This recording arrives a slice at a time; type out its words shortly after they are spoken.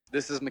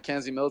This is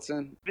Mackenzie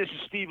Milton, This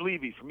is Steve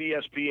Levy from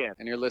ESPN,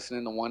 and you're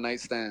listening to One Night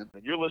Stand.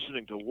 and you're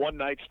listening to One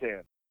Night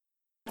Stand.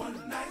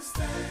 One night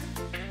stand,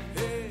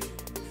 hey,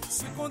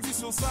 c'est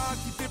condition ça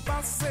qui t'est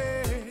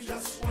passé.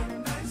 Just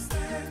one night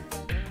stand,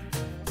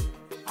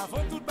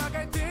 avant toute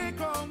bagaille t'est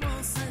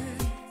commencé.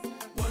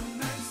 One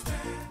night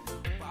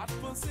stand, pas de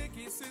penser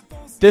que c'est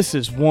ton. This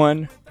is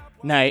One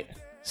Night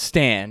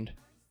Stand,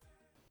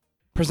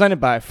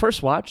 presented by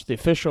First Watch, the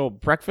official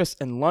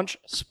breakfast and lunch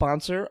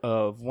sponsor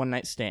of One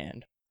Night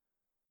Stand.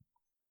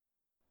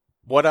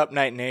 What up,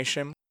 Night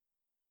Nation?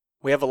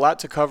 We have a lot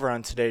to cover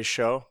on today's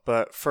show,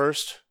 but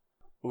first,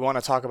 we want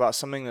to talk about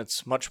something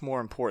that's much more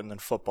important than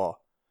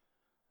football.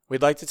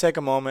 We'd like to take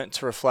a moment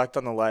to reflect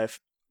on the life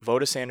of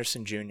Otis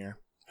Anderson Jr.,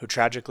 who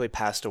tragically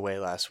passed away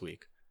last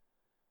week.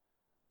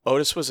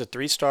 Otis was a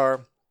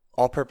 3-star,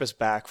 all-purpose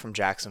back from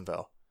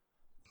Jacksonville.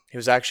 He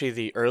was actually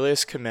the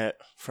earliest commit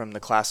from the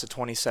class of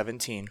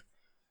 2017,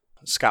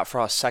 Scott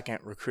Frost's second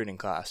recruiting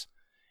class,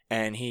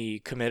 and he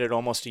committed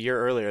almost a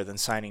year earlier than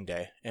signing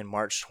day in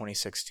March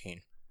 2016.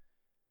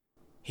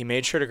 He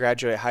made sure to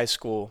graduate high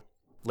school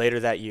later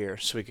that year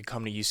so he could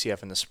come to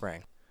UCF in the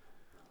spring.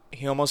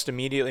 He almost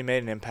immediately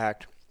made an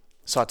impact,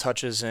 saw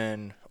touches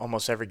in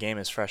almost every game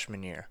his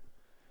freshman year.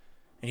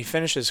 And he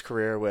finished his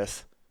career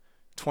with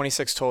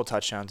 26 total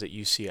touchdowns at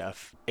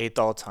UCF, 8th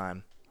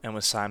all-time, and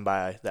was signed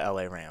by the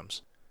LA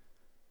Rams.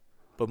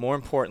 But more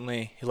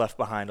importantly, he left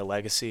behind a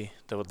legacy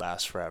that would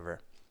last forever.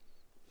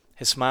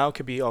 His smile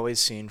could be always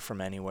seen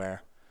from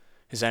anywhere.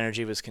 His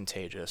energy was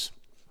contagious.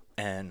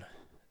 And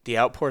the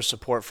outpour of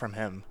support from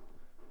him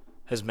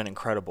has been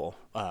incredible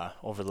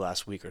over the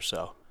last week or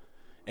so.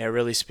 And it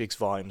really speaks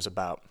volumes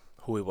about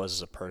who he was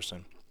as a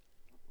person.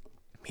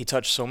 He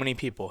touched so many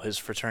people, his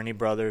fraternity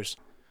brothers,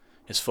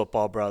 his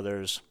football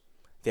brothers,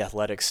 the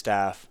athletic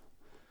staff,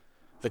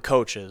 the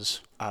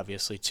coaches,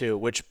 obviously, too,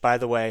 which, by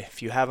the way,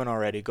 if you haven't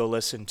already, go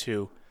listen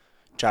to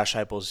Josh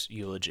Heupel's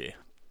eulogy.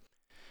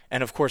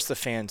 And, of course, the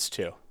fans,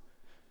 too.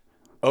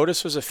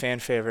 Otis was a fan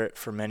favorite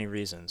for many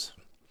reasons.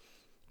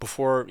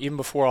 Even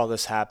before all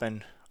this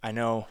happened, I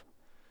know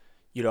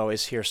you'd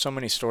always hear so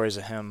many stories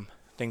of him,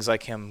 things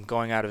like him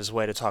going out of his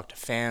way to talk to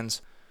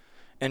fans,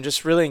 and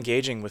just really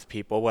engaging with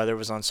people, whether it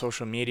was on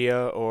social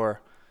media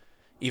or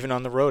even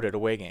on the road at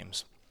away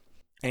games.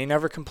 And he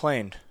never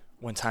complained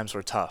when times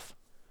were tough.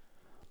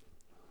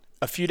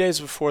 A few days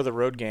before the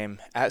road game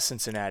at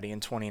Cincinnati in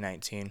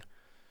 2019,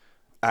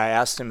 I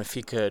asked him if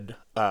he could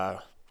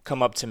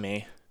come up to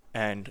me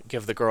and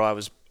give the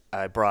girl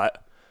I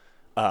brought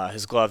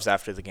his gloves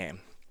after the game,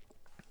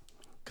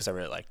 because I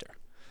really liked her.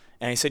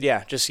 And he said,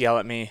 yeah, just yell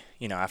at me,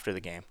 after the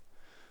game.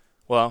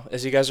 Well,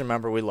 as you guys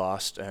remember, we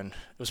lost, and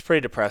it was pretty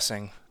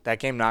depressing. That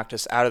game knocked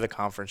us out of the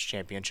conference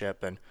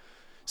championship, and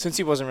since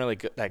he wasn't really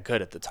that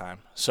good at the time,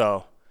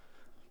 so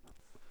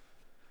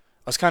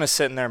I was kind of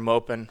sitting there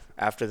moping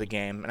after the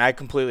game, and I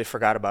completely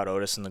forgot about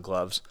Otis and the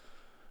gloves.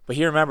 But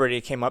he remembered,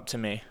 he came up to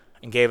me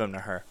and gave them to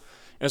her.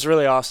 It was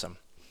really awesome.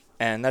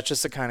 And that's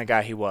just the kind of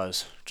guy he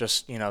was.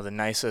 Just, the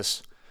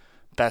nicest,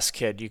 best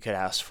kid you could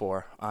ask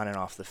for on and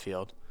off the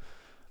field.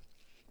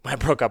 When I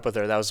broke up with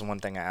her, that was the one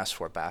thing I asked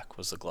for back,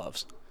 was the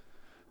gloves.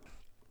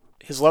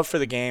 His love for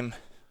the game,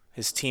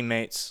 his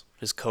teammates,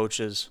 his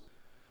coaches,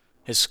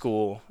 his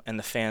school, and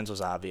the fans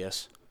was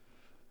obvious.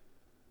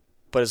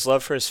 But his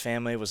love for his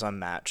family was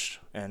unmatched,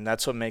 and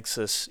that's what makes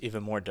this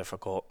even more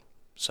difficult.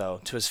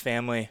 So, to his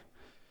family,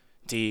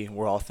 D,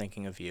 we're all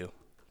thinking of you.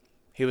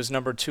 He was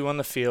number 2 on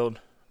the field,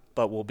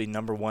 but will be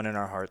number 1 in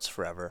our hearts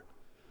forever.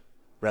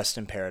 Rest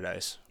in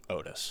paradise,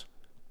 Otis.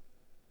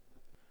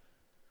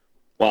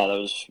 Wow, that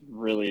was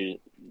really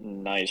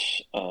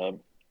nice,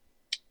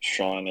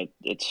 Sean.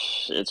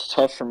 It's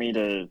tough for me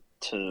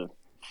to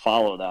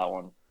follow that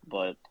one,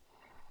 but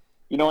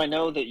I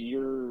know that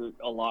you're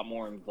a lot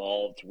more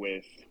involved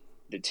with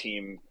the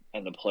team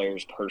and the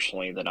players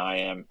personally than I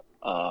am.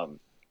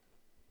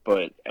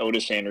 But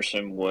Otis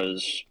Anderson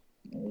was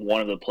one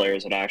of the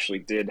players that I actually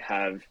did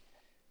have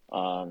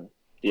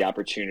the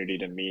opportunity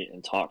to meet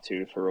and talk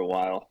to for a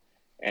while.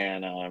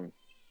 And,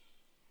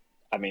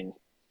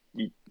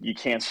 you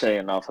can't say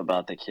enough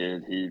about the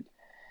kid.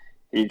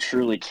 He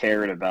truly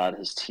cared about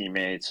his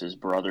teammates, his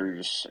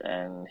brothers,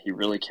 and he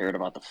really cared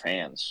about the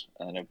fans.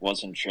 And it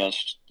wasn't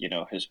just,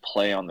 his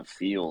play on the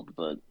field,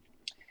 but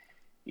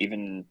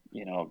even,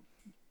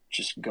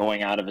 just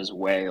going out of his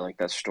way, like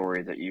that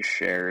story that you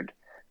shared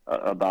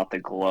about the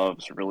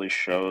gloves really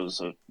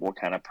shows what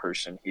kind of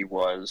person he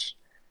was,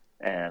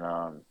 and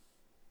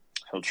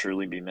he'll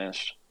truly be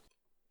missed.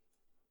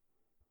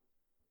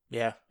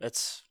 Yeah,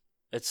 it's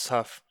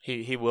tough.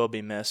 He will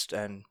be missed,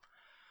 and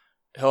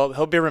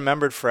he'll be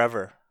remembered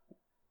forever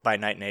by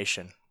Night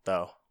Nation,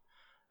 though.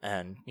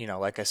 And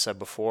like I said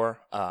before,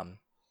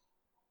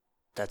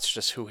 that's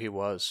just who he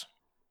was.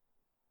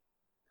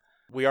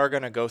 We are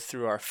going to go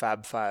through our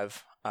Fab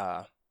Five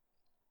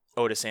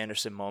Otis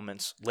Anderson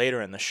moments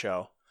later in the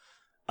show.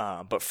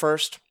 But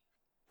first,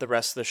 the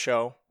rest of the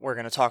show, we're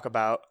going to talk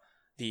about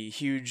the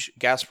huge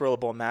Gasparilla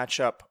Bowl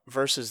matchup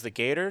versus the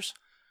Gators.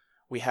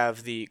 We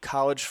have the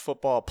college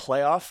football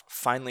playoff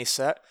finally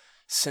set.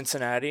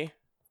 Cincinnati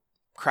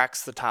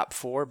cracks the top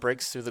 4,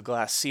 breaks through the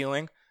glass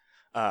ceiling.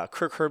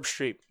 Kirk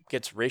Herbstreit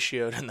gets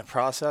ratioed in the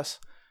process.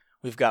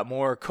 We've got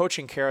more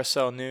coaching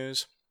carousel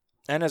news.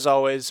 And as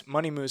always,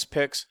 Money Moose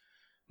picks,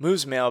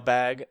 Moose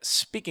mailbag.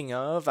 Speaking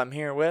of, I'm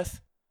here with...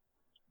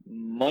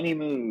 Money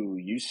Moo,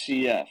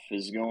 UCF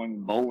is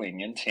going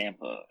bowling in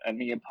Tampa, and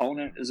the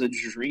opponent is a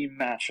dream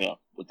matchup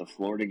with the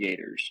Florida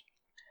Gators.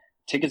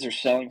 Tickets are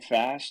selling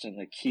fast, and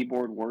the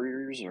keyboard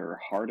warriors are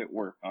hard at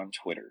work on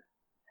Twitter.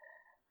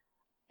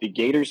 The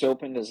Gators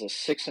opened as a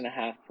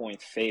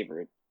 6.5-point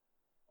favorite.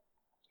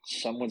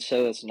 Some would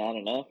say that's not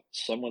enough.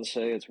 Some would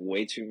say it's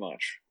way too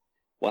much.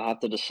 We'll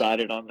have to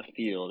decide it on the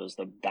field as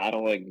the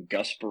battle at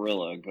Gus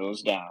Barilla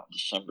goes down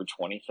December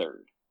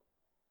 23rd.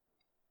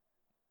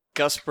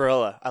 Gus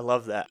Barilla. I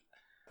love that.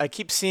 I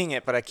keep seeing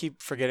it, but I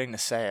keep forgetting to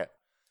say it.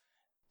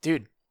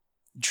 Dude,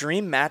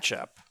 dream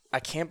matchup.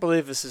 I can't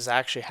believe this is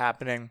actually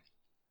happening.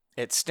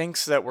 It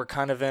stinks that we're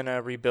kind of in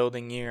a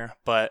rebuilding year,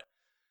 but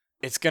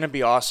it's going to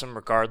be awesome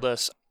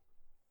regardless.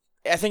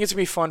 I think it's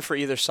going to be fun for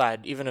either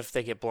side, even if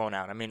they get blown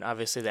out. I mean,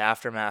 obviously the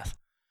aftermath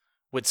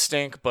would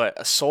stink, but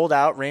a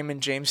sold-out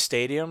Raymond James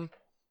Stadium,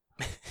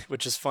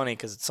 which is funny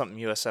because it's something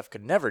USF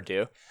could never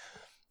do,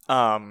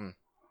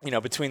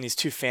 between these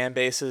two fan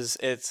bases,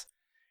 it's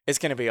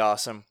going to be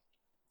awesome.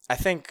 I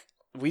think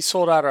we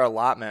sold out our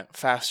allotment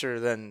faster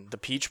than the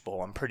Peach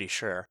Bowl, I'm pretty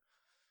sure.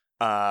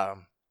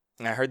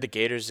 And I heard the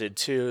Gators did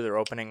too. They're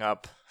opening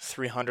up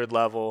 300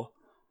 level.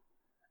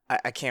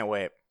 I can't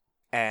wait.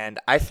 And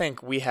I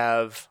think we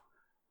have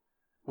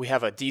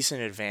a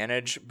decent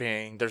advantage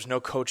being there's no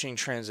coaching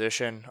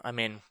transition. I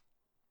mean,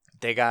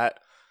 they got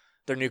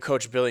their new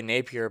coach, Billy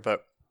Napier,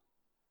 but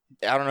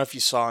I don't know if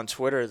you saw on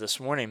Twitter this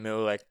morning,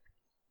 Moo, like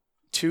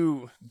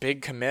 2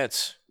 big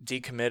commits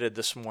decommitted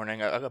this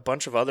morning. A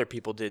bunch of other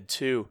people did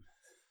too.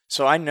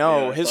 So I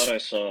know I thought I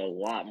saw a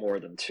lot more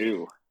than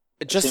 2.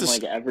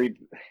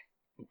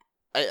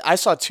 I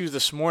saw 2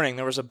 this morning.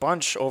 There was a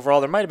bunch overall.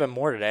 There might have been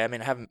more today. I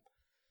mean, I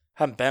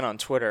haven't been on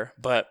Twitter,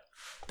 but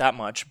that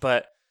much.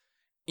 But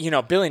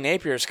Billy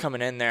Napier's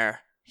coming in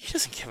there. He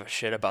doesn't give a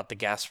shit about the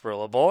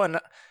Gasparilla Bowl, and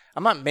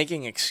I'm not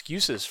making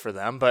excuses for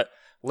them, but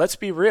let's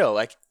be real.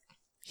 Like,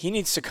 he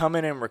needs to come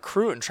in and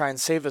recruit and try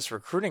and save this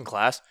recruiting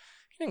class.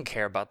 He didn't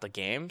care about the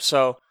game,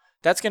 so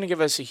that's going to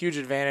give us a huge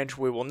advantage.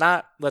 We will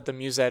not let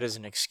them use that as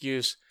an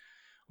excuse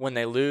when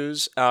they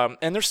lose, and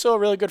they're still a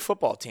really good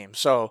football team.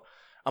 So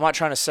I'm not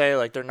trying to say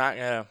like they're not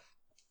going to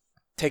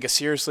take us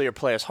seriously or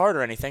play us hard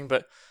or anything,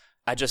 but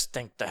I just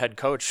think the head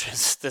coach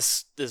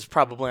is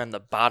probably on the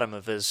bottom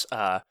of his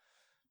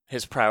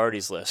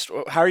priorities list.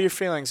 How are your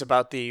feelings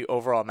about the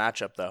overall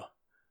matchup, though?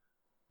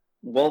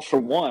 Well, for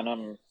one,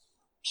 I'm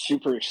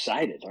super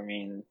excited. I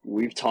mean,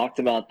 we've talked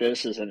about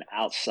this as an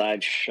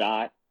outside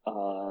shot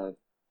for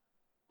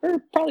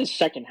probably the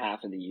second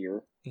half of the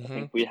year. Mm-hmm. I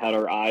think we had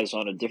our eyes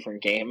on a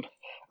different game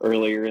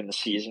earlier in the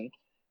season.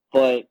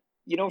 But,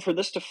 for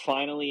this to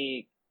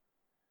finally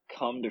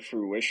come to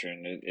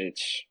fruition,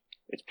 it's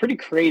pretty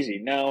crazy.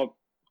 Now,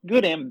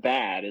 good and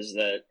bad is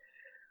that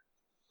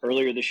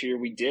earlier this year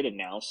we did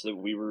announce that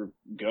we were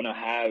going to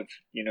have,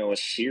 a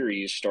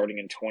series starting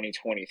in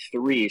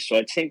 2023. So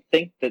I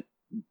think that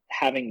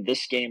having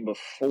this game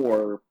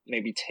before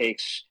maybe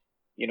takes,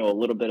 a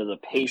little bit of the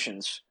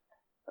patience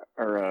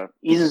or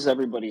eases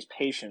everybody's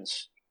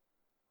patience,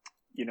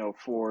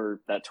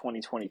 for that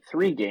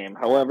 2023 game.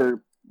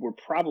 However, we're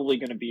probably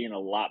going to be in a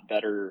lot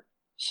better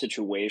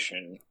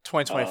situation.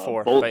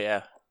 2024, but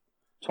yeah.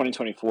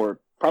 2024,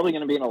 probably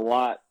going to be in a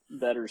lot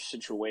better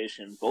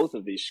situation, both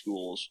of these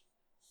schools,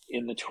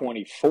 in the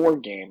 24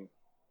 game.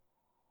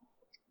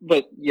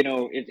 But,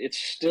 it's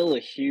still a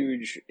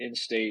huge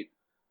in-state,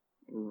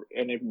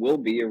 and it will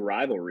be a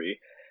rivalry.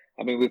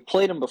 I mean, we've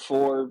played them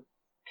before,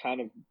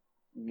 kind of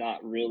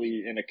not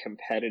really in a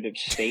competitive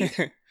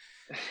state.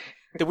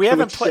 We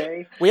haven't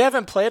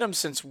played them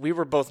since we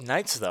were both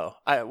Knights, though,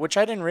 which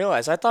I didn't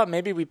realize. I thought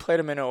maybe we played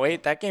them in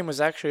 08. That game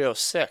was actually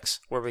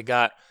 06, where we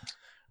got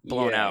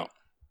blown out.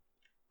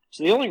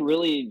 So the only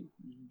really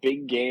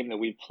big game that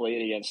we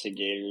played against the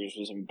Gators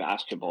was in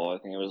basketball. I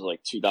think it was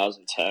like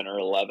 2010 or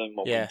 11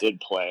 when we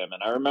did play them.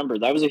 And I remember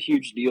that was a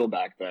huge deal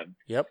back then.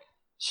 Yep.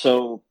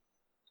 So,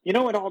 it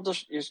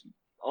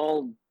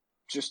all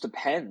just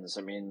depends.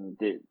 I mean,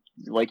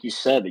 like you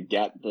said,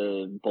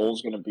 the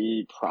bowl's going to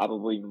be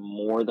probably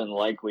more than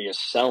likely a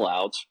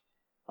sellout.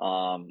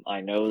 I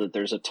know that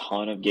there's a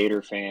ton of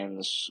Gator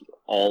fans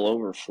all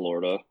over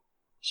Florida.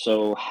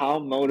 So how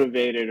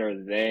motivated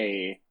are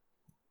they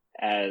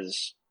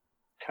as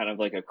kind of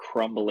like a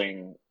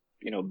crumbling,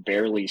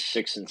 barely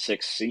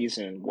 6-6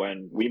 season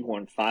when we've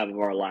won 5 of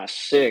our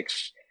last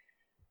 6?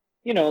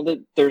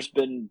 That there's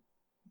been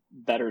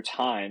better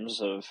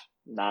times of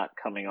not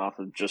coming off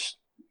of just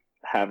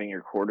having your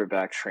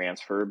quarterback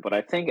transfer, but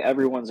I think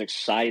everyone's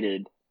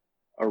excited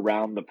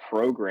around the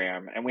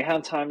program, and we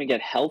have time to get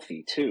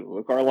healthy too.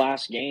 Look, our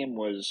last game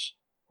was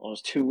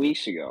almost 2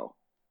 weeks ago.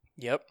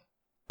 Yep.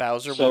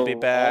 Bowser will be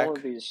back. All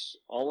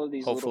of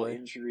these little hopefully.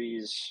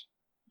 Injuries,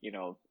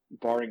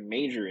 barring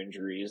major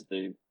injuries,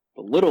 the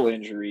little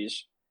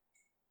injuries,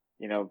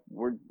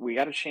 we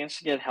got a chance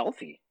to get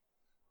healthy.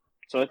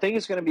 So I think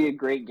it's going to be a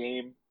great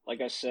game.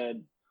 Like I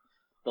said,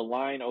 the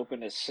line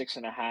opened at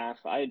 6.5.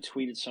 I had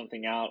tweeted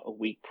something out a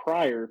week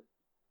prior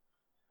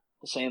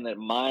saying that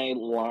my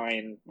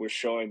line was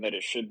showing that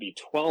it should be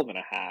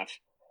 12.5.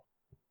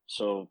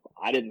 So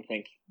I didn't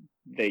think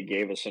they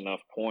gave us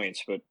enough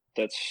points, but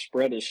that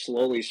spread is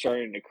slowly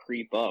starting to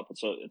creep up.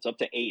 It's up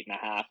to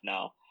 8.5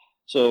 now.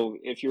 So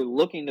if you're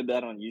looking to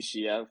bet on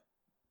UCF,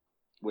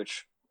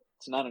 which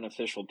it's not an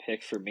official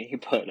pick for me,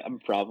 but I'm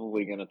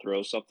probably going to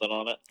throw something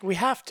on it. We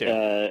have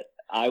to.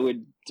 I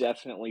would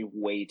definitely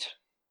wait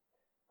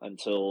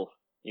until,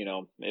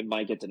 it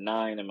might get to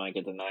 9, it might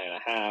get to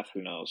 9.5,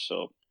 who knows.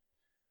 So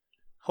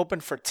hoping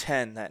for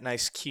 10, that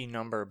nice key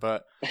number,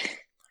 but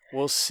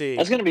we'll see.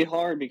 That's going to be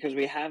hard because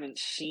we haven't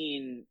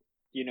seen,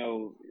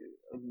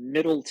 a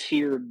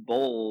middle-tiered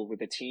bowl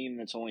with a team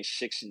that's only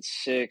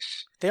 6-6.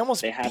 They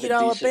almost beat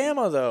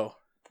Alabama, though.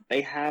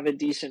 They have a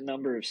decent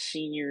number of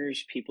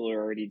seniors. People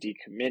are already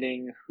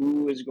decommitting.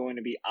 Who is going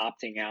to be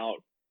opting out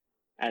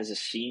as a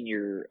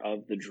senior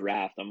of the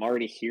draft? I'm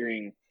already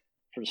hearing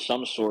from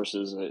some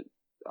sources that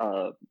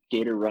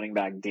Gator running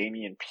back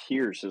Dameon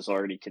Pierce is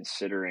already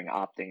considering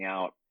opting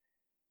out.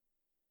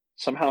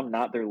 Somehow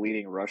not their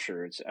leading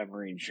rusher. It's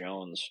Emory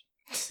Jones,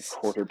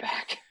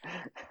 quarterback.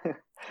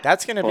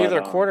 That's going to be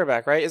their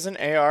quarterback, right? Isn't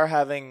AR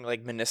having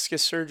meniscus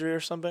surgery or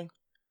something?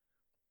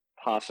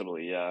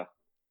 Possibly, yeah.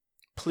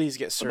 Please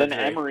get surgery. But then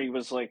Emory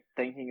was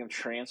thinking of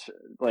transfer.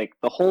 The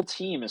whole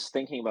team is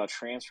thinking about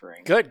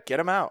transferring. Good, get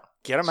him out.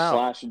 Get him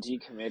out. /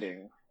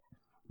 decommitting.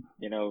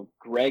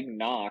 Greg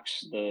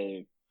Knox,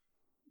 the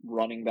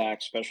running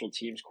back special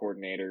teams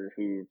coordinator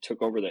who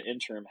took over the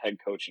interim head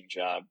coaching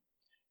job,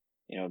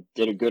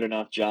 did a good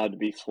enough job to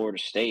beat Florida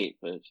State,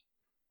 but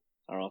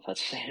I don't know if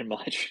that's saying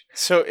much.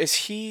 So does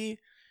he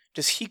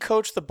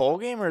coach the bowl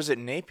game or is it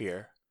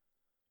Napier?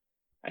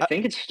 I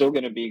think it's still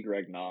going to be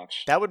Greg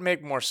Knox. That would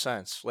make more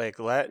sense.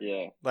 Let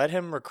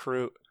him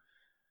recruit.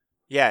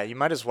 Yeah, you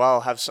might as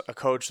well have a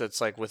coach that's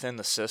within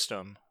the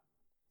system.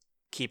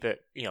 Keep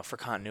it, for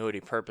continuity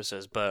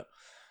purposes. But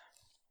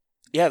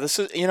yeah, this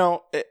is,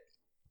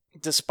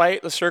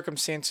 despite the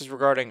circumstances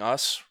regarding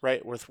us,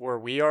 right, with where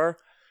we are,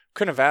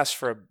 couldn't have asked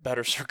for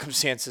better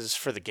circumstances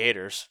for the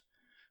Gators.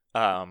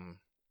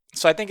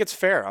 So I think it's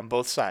fair on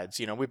both sides.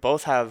 We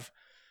both have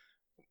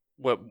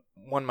what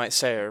one might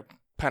say are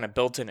kind of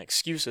built-in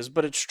excuses,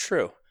 but it's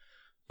true.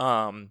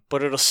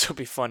 But it'll still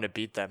be fun to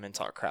beat them and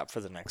talk crap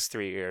for the next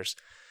 3 years.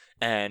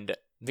 And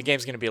the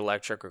game's going to be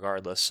electric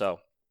regardless, so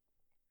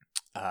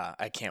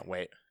I can't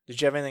wait.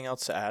 Did you have anything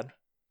else to add?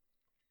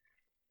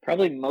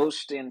 Probably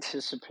most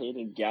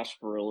anticipated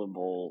Gasparilla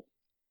Bowl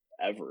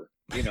ever.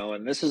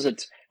 And this is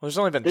there's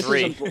only been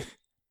 3.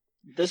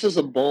 This is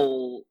a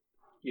bowl,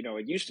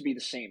 it used to be the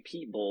St.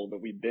 Pete Bowl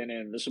that we've been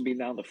in. This will be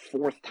now the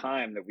 4th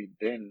time that we've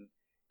been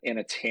in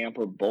a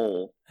Tampa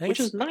Bowl, which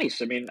is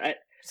nice. I mean,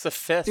 it's the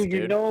 5th,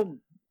 dude.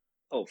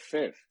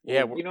 5th.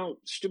 Yeah. Well,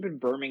 stupid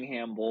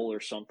Birmingham Bowl or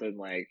something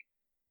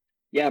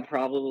yeah,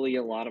 probably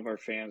a lot of our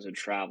fans would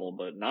travel,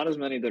 but not as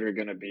many that are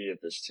going to be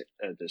at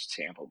this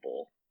Tampa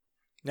Bowl.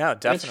 No,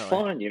 definitely.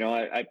 And it's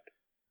fun. I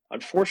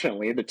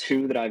unfortunately, the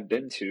 2 that I've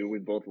been to, we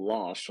both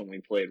lost when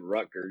we played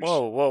Rutgers.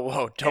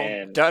 Whoa.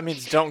 That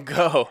means don't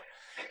go.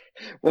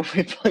 When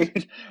we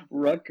played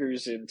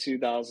Rutgers in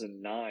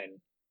 2009,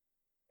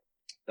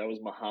 that was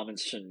Mohamed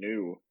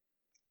Sanu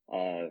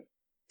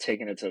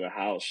taking it to the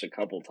house a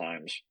couple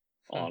times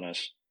on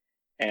us.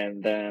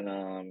 And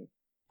then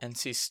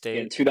NC State.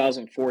 In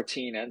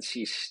 2014,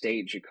 NC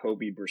State,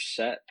 Jacoby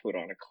Brissett put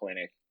on a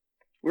clinic.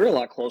 We were a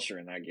lot closer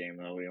in that game,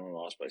 though. We only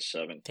lost by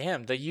 7.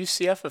 Damn, the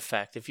UCF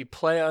effect. If you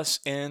play us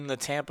in the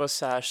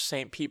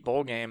Tampa/St. Pete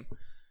Bowl game,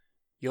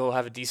 you'll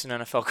have a decent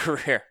NFL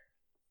career.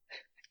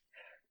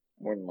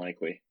 More than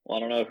likely. Well,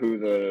 I don't know who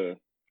the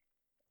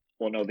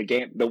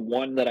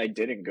one that I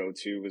didn't go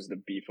to was the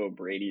Beef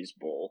O'Brady's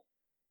Bowl,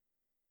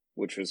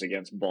 which was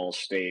against Ball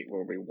State,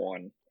 where we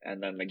won.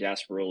 And then the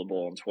Gasparilla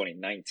Bowl in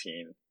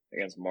 2019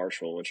 against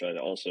Marshall, which I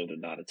also did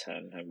not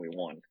attend, and we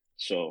won.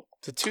 So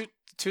the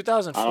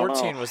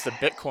 2014 was the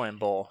Bitcoin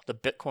Bowl, the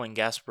Bitcoin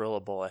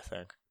Gasparilla Bowl, I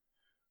think.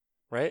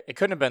 Right? It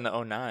couldn't have been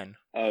the 09.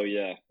 Oh,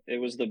 yeah. It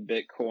was the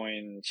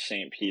Bitcoin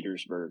St.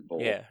 Petersburg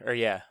Bowl.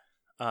 Yeah.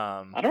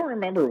 I don't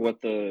remember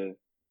what the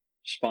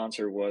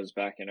sponsor was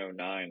back in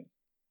 09.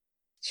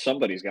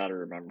 Somebody's got to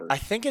remember. I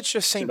think it's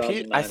just St.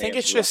 Pete. I think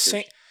it's just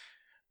St.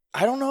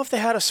 I don't know if they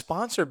had a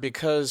sponsor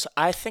because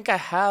I think I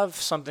have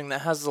something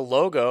that has the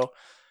logo.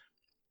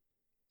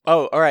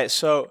 Oh, all right.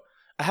 So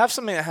I have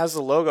something that has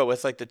the logo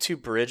with the 2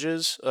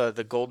 bridges, not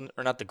the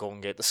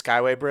Golden Gate, the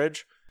Skyway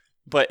Bridge.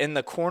 But in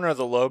the corner of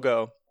the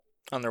logo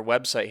on their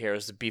website here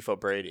is the Beef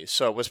O'Brady's.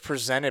 So it was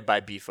presented by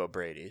Beef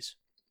O'Brady's.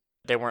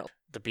 They weren't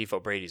the Beef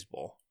O'Brady's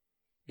Bowl.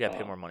 You got to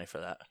pay more money for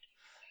that.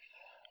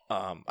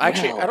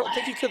 Actually, I don't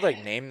think you could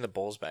name the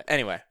bowls back.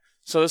 Anyway,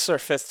 so this is our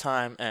 5th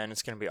time, and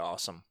it's going to be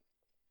awesome.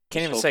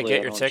 Can't even say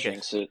get your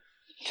ticket.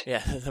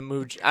 Yeah, the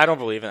mood. I don't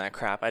believe in that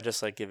crap. I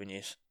just like giving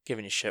you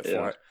shit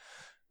for it.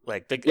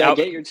 Like the Yeah,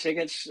 get your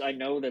tickets. I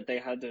know that they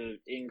had to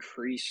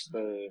increase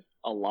the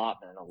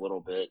allotment a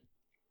little bit,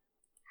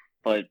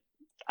 but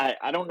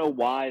I don't know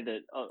why that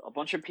a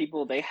bunch of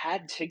people, they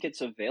had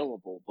tickets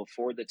available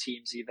before the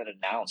teams even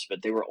announced,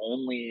 but they were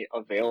only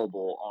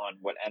available on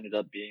what ended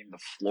up being the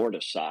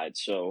Florida side.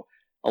 So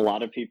a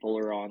lot of people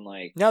are on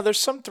like Now there's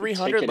some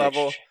 300 ticket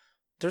level.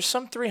 There's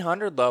some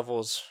 300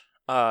 levels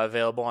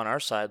available on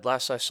our side.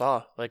 Last I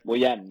saw, like Well,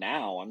 yeah,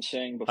 now I'm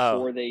saying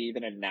before they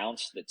even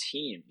announced the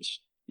teams,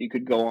 you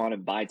could go on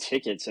and buy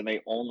tickets, and they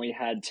only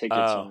had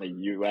tickets on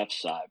the UF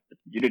side. But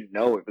you didn't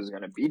know it was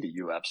going to be the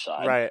UF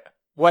side. right.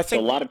 Well, I So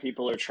think a lot of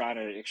people are trying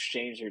to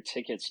exchange their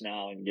tickets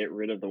now and get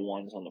rid of the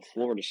ones on the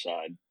Florida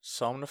side.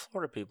 some of the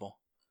Florida people.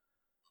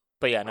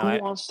 But yeah, no,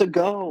 Who wants to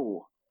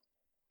go?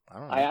 I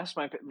don't know. I asked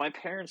my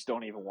parents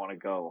don't even want to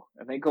go,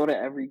 and they go to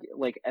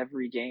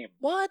every game.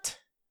 What?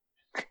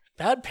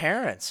 Bad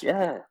parents.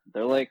 Yeah,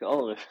 they're like,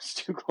 oh, it's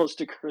too close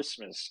to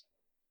Christmas.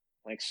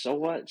 Like, so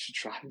what? Just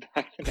drive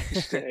back the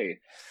next day.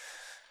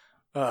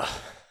 Well,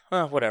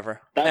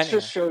 whatever. That Anyway.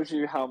 just shows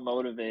you how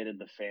motivated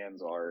the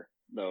fans are,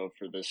 though,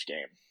 for this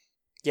game.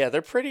 Yeah,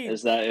 they're pretty.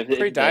 Is that if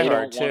pretty they diehard, don't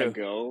want to too.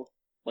 go,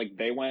 like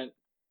they went,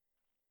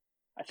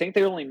 I think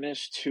they only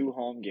missed 2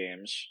 home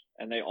games,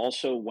 and they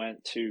also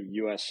went to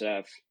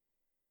USF.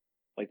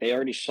 Like they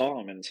already saw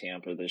them in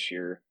Tampa this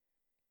year.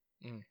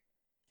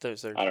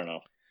 Those are I don't know.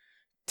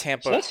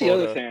 Tampa. So that's Florida.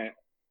 the other thing.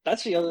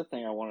 That's the other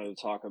thing I wanted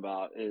to talk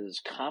about is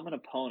common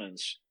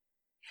opponents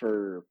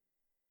for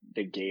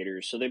the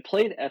Gators. So they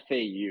played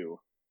FAU,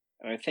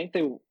 and I think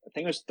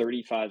it was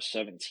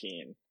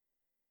 35-17.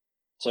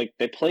 It's like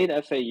they played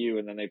FAU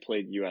and then they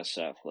played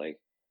USF. Like,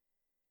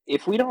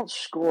 if we don't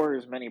score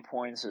as many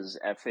points as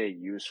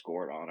FAU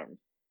scored on them,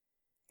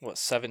 What,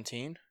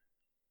 17?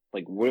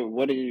 like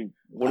what do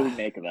we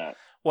make of that?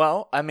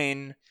 Well, I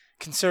mean,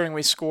 considering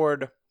we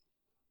scored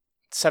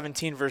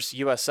 17 versus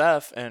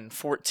USF and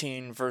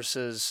 14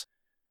 versus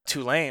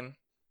Tulane,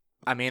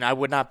 I mean, I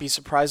would not be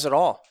surprised at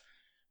all.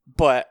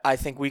 But I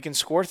think we can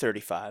score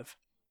 35.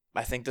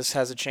 I think this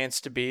has a chance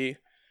to be,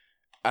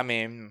 I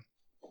mean,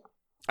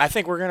 I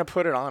think we're going to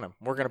put it on him.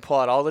 We're going to pull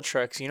out all the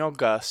tricks. You know,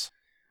 Gus,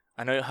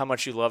 I know how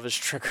much you love his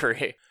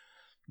trickery.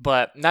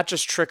 But not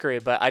just trickery,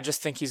 but I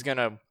just think he's going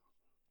to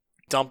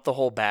dump the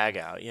whole bag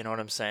out, you know what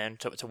I'm saying,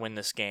 to win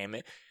this game.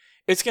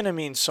 It's going to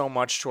mean so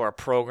much to our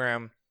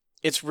program.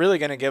 It's really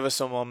going to give us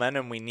the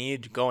momentum we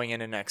need going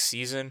into next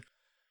season.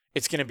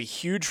 It's going to be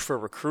huge for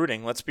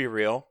recruiting, let's be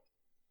real.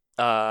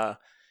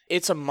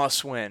 It's a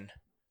must-win,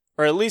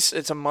 or at least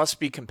it's a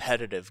must-be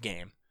competitive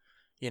game.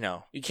 You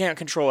know, you can't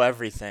control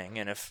everything,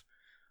 and if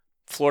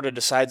Florida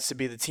decides to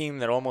be the team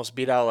that almost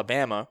beat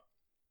Alabama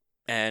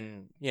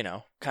and, you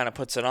know, kind of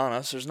puts it on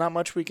us, there's not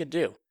much we could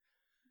do.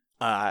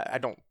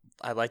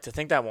 I'd like to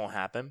think that won't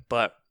happen,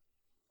 but,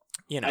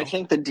 you know. I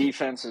think the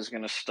defense is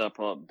going to step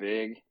up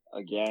big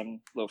again.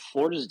 Look,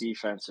 Florida's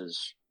defense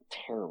is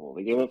terrible.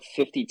 They gave up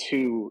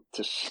 52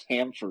 to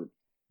Stanford.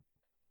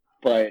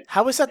 But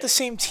how is that the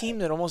same team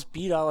that almost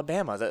beat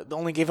Alabama that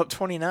only gave up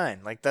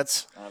 29? Like,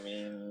 that's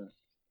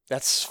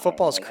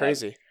football's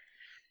crazy.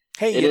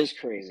 Hey, it is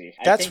crazy.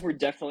 I that's- think we're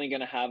definitely going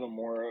to have a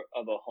more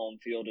of a home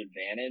field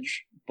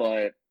advantage,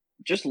 but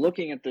just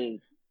looking at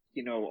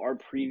our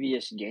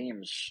previous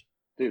games,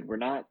 dude, we're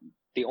not.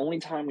 The only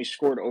time we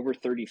scored over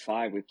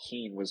 35 with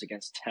Keene was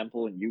against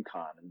Temple and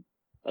UConn, and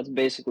that's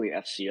basically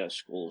FCS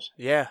schools.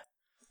 Yeah.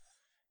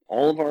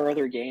 All of our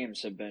other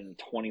games have been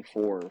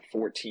 24,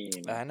 14,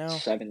 I know.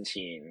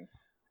 17,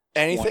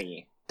 Anything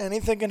 20.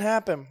 Anything can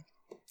happen.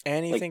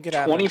 Anything could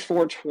happen.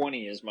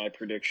 24-20 is my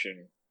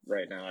prediction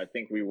right now. I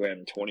think we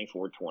win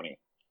 24-20.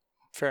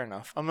 Fair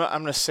enough. I'm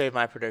gonna save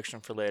my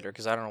prediction for later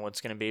because I don't know what's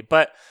gonna be.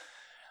 But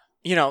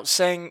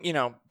saying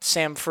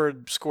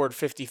Samford scored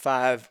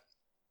 55,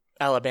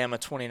 Alabama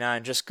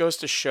 29, just goes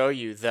to show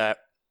you that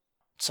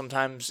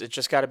sometimes it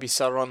just got to be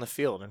settled on the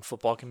field, and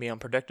football can be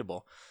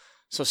unpredictable.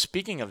 So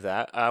speaking of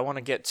that, I want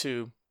to get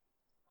to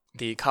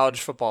the college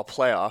football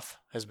playoff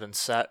has been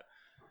set.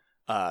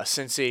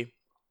 Cincy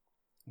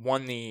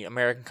won the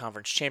American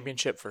Conference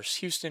Championship versus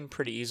Houston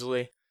pretty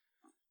easily.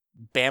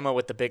 Bama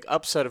with the big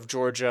upset of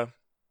Georgia.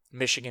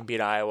 Michigan beat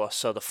Iowa.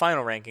 So the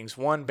final rankings,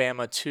 1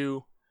 Bama,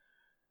 2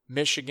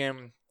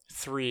 Michigan,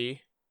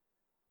 3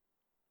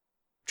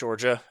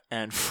 Georgia,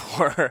 and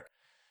 4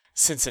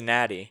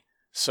 Cincinnati.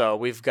 So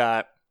we've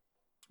got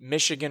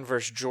Michigan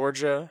versus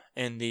Georgia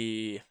in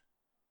the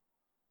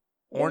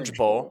Orange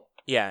Bowl.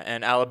 Yeah,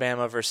 and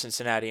Alabama versus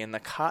Cincinnati in the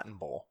Cotton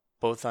Bowl,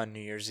 both on New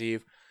Year's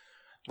Eve.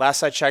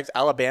 Last I checked,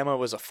 Alabama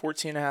was a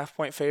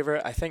 14.5-point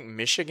favorite. I think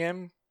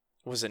Michigan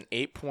was an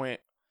 8-point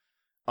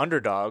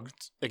underdog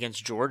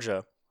against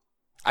Georgia.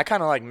 I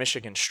kind of like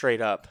Michigan straight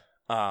up.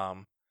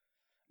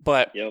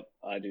 But Yep,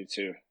 I do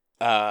too.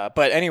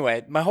 But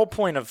anyway, my whole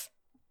point of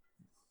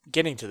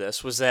getting to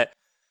this was that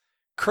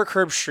Kirk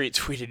Herbstreit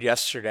tweeted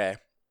yesterday,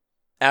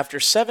 after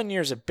 7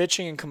 years of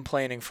bitching and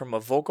complaining from a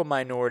vocal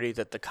minority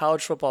that the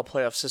college football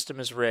playoff system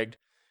is rigged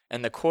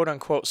and the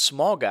quote-unquote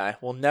small guy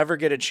will never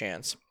get a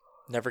chance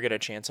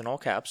in all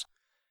caps,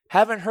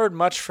 haven't heard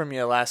much from you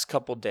the last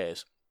couple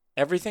days.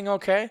 Everything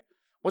okay?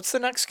 What's the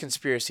next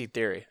conspiracy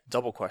theory?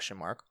 Double question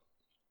mark.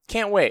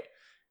 Can't wait,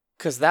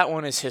 because that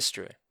one is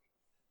history.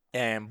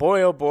 And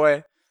boy, oh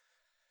boy,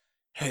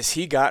 has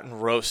he gotten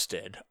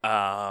roasted.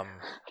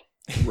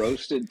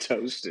 Roasted,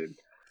 toasted.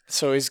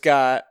 So he's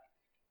got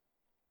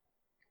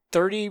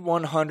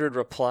 3,100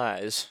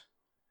 replies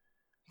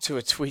to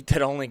a tweet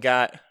that only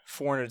got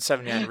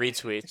 479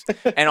 retweets.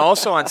 And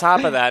also on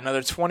top of that,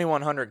 another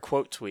 2,100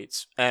 quote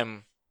tweets.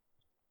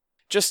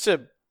 Just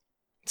to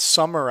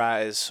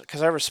summarize,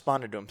 because I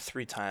responded to him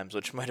 3 times,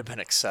 which might have been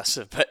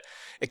excessive, but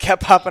it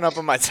kept popping up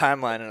on my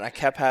timeline, and I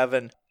kept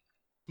having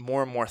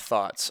more and more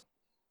thoughts.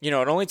 You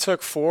know, it only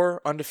took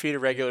 4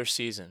 undefeated regular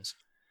seasons.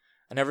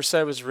 I never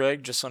said it was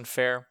rigged, just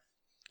unfair.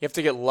 You have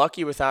to get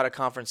lucky without a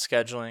conference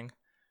scheduling.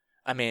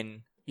 I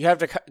mean,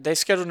 they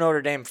scheduled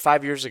Notre Dame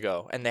 5 years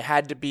ago, and they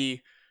had to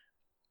be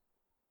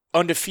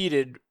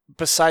undefeated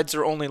besides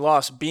their only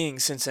loss being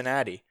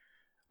Cincinnati.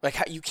 Like,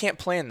 you can't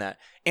plan that.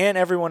 And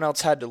everyone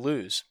else had to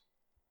lose.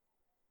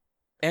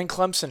 And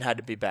Clemson had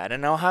to be bad.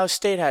 And Ohio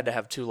State had to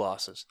have 2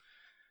 losses.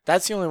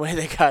 That's the only way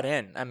they got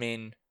in. I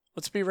mean,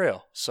 let's be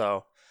real.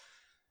 So,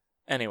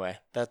 anyway,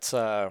 that's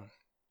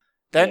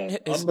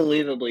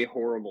unbelievably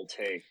horrible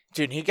take.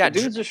 Dude, he got...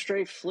 The dude's a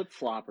straight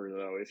flip-flopper,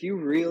 though. If you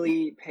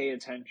really pay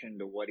attention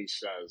to what he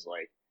says,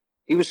 like,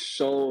 he was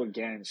so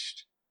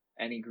against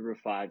any Group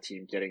of 5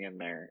 team getting in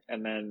there.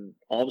 And then,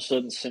 all of a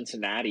sudden,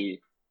 Cincinnati...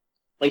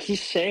 Like,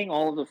 he's saying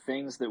all of the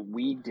things that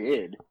we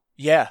did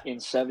in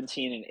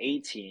 17 and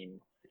 18,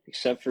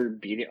 except for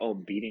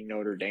beating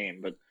Notre Dame.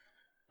 But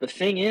the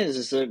thing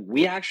is that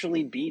we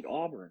actually beat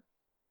Auburn.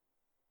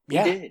 We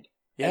did.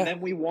 Yeah. And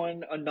then we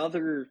won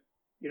another,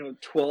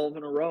 12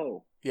 in a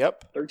row.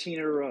 Yep. 13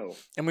 in a row.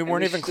 And we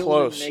weren't even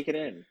close. Didn't make it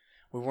in.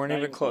 We weren't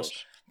even close.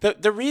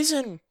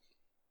 The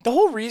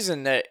whole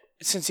reason that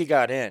since he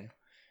got in,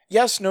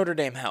 yes, Notre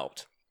Dame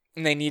helped,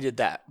 and they needed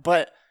that.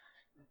 But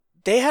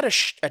they had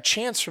a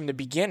chance from the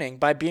beginning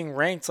by being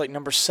ranked like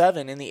number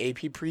 7 in the AP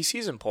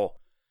preseason poll.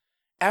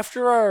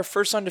 After our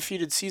first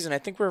undefeated season, I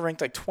think we were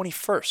ranked like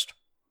 21st.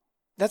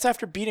 That's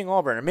after beating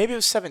Auburn. Or maybe it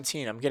was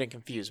 17. I'm getting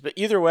confused. But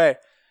either way,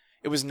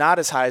 it was not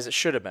as high as it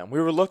should have been. We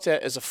were looked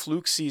at as a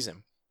fluke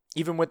season,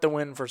 even with the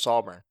win versus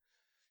Auburn.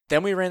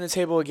 Then we ran the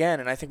table again,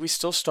 and I think we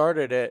still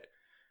started at,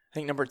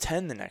 number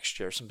 10 the next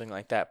year or something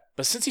like that.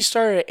 But since he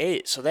started at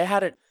 8, so they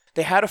had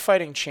a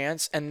fighting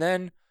chance, and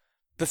then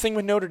the thing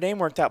with Notre Dame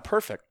worked out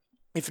perfect.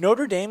 If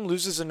Notre Dame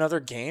loses another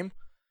game,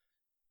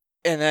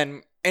 and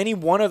then any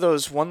one of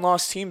those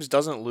one-loss teams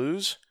doesn't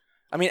lose,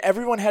 I mean,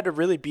 everyone had to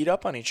really beat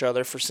up on each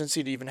other for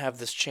Cincy to even have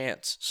this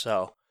chance.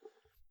 So,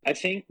 I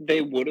think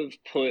they would have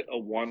put a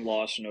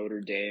one-loss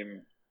Notre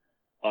Dame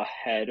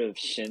ahead of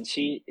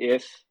Cincy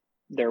if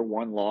their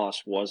one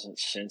loss wasn't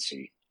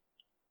Cincy.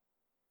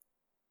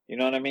 You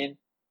know what I mean?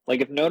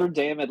 Like, if Notre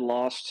Dame had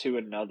lost to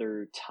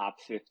another top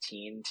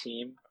 15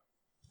 team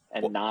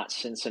and not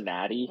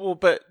Cincinnati. Well,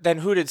 but then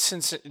who did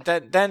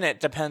Cincinnati? Then it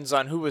depends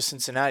on who was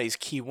Cincinnati's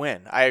key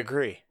win. I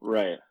agree.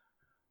 Right.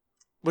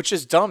 Which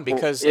is dumb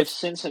because if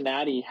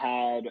Cincinnati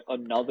had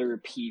another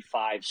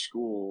P5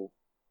 school,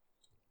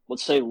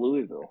 let's say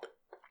Louisville,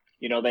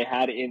 they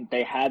had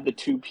the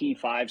 2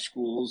 P5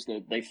 schools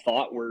that they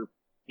thought were,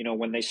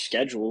 when they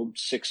scheduled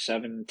 6,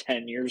 7,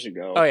 10 years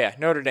ago. Oh yeah,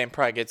 Notre Dame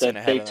probably gets in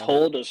ahead of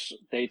them.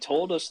 They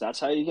told us that's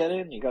how you get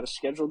in. You got to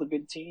schedule the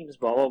good teams.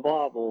 Blah blah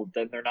blah. Well,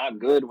 then they're not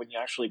good when you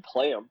actually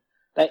play them.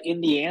 That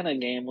Indiana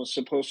game was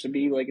supposed to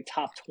be like a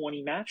top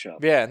 20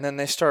 matchup. Yeah, and then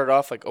they started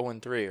off like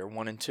 0-3 or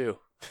 1-2.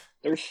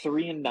 They're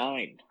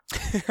 3-9.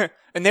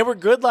 And they were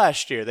good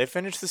last year. They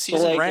finished the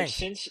season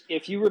ranked.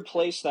 If you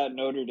replace that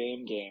Notre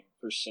Dame game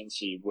for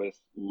Cincy with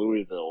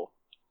Louisville,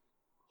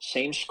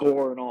 same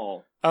score and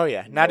all. Oh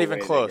yeah, not even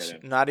close.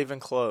 Not even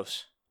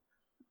close.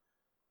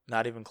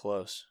 Not even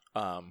close.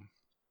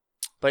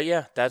 But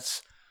yeah,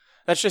 that's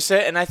just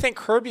it. And I think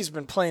Kirby's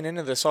been playing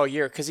into this all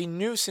year because he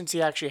knew since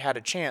he actually had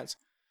a chance.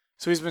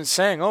 So he's been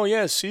saying, "Oh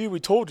yeah, see, we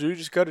told you. You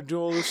just got to do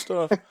all this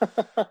stuff."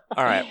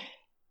 All right.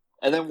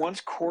 And then once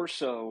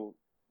Corso,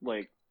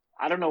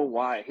 I don't know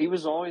why. He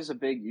was always a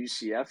big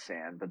UCF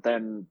fan, but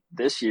then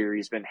this year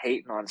he's been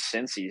hating on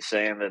Cincy,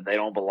 saying that they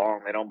don't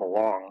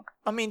belong.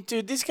 I mean,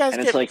 dude, these guys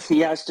it's like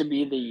he has to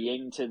be the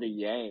yin to the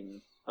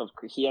yang.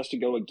 He has to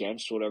go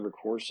against whatever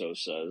Corso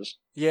says.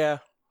 Yeah,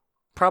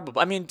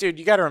 probably. I mean, dude,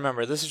 you got to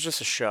remember, this is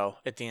just a show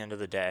at the end of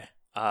the day.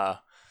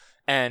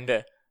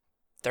 And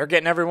they're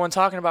getting everyone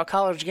talking about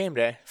College Game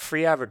Day.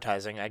 Free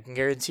advertising. I can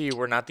guarantee you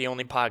we're not the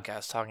only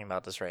podcast talking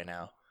about this right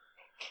now.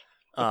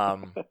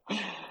 All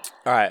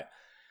right.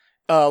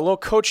 A little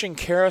coaching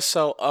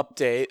carousel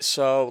update.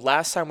 So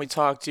last time we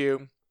talked to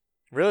you,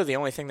 really the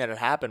only thing that had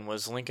happened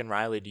was Lincoln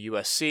Riley to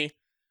USC.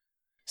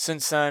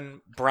 Since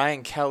then,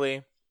 Brian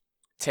Kelly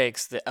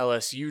takes the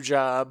LSU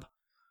job.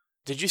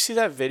 Did you see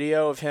that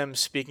video of him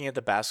speaking at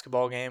the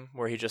basketball game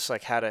where he just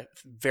had a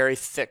very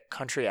thick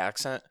country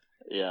accent?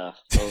 Yeah,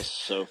 that was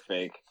so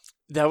fake.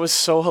 That was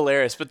so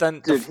hilarious. But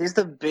then, dude, he's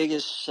the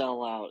biggest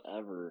sellout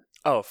ever.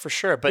 Oh, for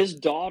sure. But his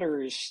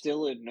daughter is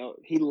still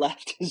he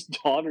left his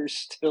daughter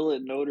still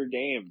at Notre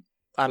Dame.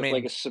 I with mean,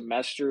 like a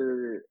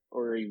semester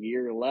or a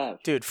year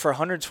left. dude, for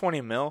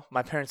 120 mil,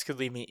 my parents could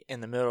leave me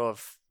in the middle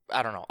of,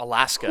 I don't know,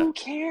 Alaska. Who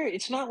cares?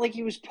 It's not like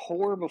he was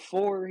poor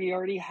before. He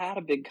already had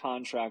a big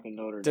contract in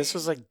Notre Dame. This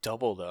was like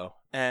double though,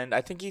 and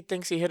I think he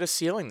thinks he hit a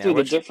ceiling there. Dude,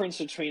 Which, the difference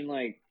between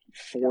like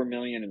 4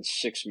 million and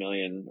 6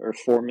 million, or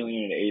 4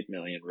 million and 8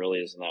 million, really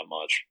isn't that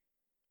much.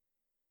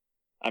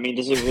 I mean,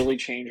 does it really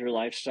change your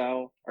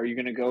lifestyle? Are you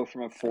going to go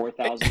from a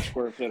 4,000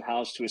 square foot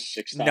house to a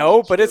 6,000?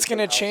 no, but it's square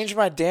gonna foot house? change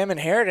my damn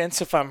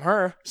inheritance if I'm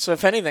her. So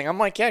if anything, I'm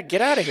like, yeah, get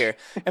out of here.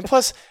 And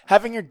plus,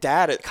 having your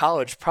dad at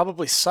college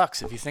probably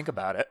sucks if you think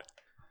about it,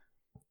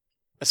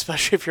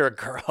 especially if you're a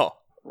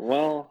girl.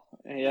 Well,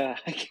 yeah,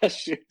 I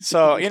guess you.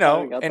 So, you you kinda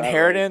know, got that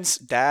inheritance,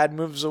 dad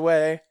moves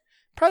away.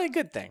 Probably a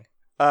good thing.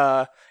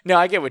 No,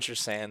 I get what you're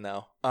saying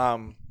though.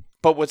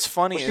 But what's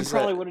funny right. Well, she is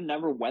probably that, would have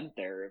never went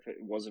there if it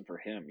wasn't for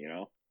him, you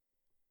know?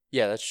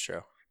 yeah, that's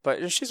true.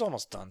 But she's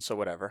almost done, so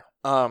whatever.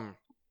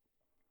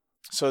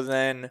 So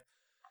then a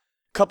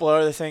couple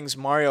other things.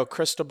 Mario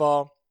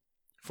Cristobal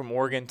from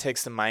Oregon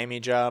takes the Miami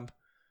job,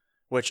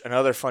 which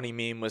another funny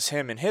meme was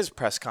him in his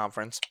press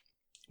conference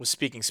was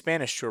speaking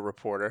Spanish to a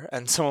reporter,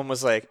 and someone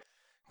was like,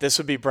 this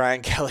would be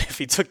Brian Kelly if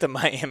he took the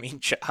Miami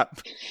job.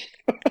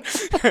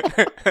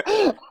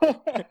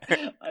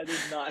 I did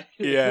not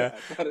hear Yeah.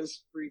 that. That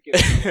is freaking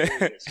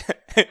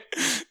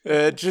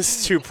hilarious.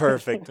 Just too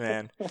perfect,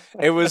 man.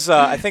 It was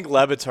I think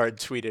Levitard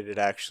tweeted it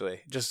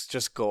actually.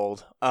 Just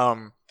gold.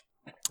 And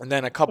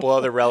then a couple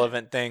other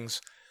relevant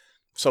things.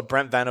 So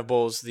Brent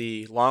Venables,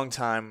 the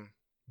longtime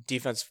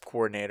defensive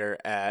coordinator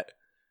at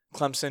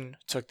Clemson,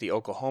 took the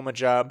Oklahoma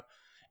job,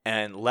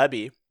 and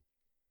Lebby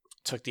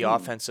took the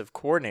offensive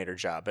coordinator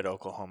job at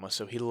Oklahoma.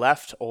 So he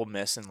left Ole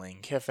Miss and Lane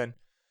Kiffin.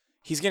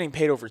 He's getting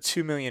paid over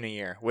 $2 million a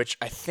year, which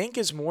I think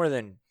is more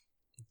than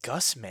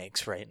Gus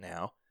makes right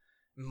now.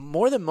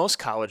 More than most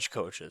college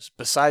coaches,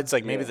 besides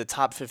like maybe Yeah. the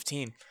top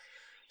 15.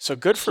 So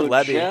good for So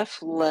Lebby. Jeff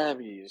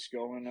Lebby is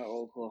going to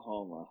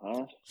Oklahoma,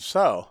 huh?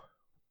 So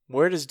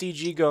where does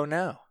DG go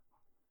now?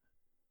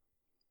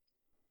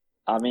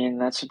 I mean,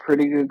 that's a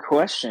pretty good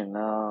question.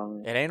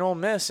 It ain't Ole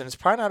Miss, and it's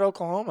probably not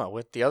Oklahoma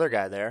with the other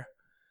guy there.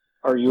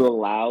 Are you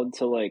allowed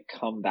to like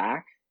come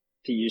back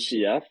to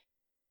UCF?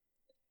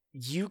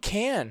 You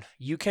can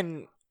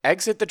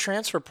exit the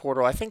transfer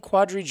portal. I think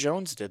Quadri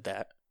Jones did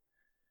that.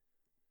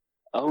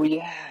 Oh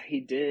yeah,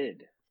 he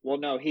did. Well,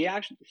 no, he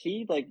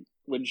like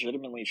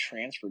legitimately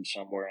transferred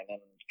somewhere and then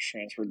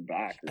transferred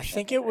back. Or I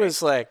think something, it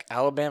was like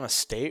Alabama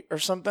State or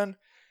something.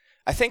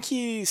 I think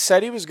he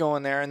said he was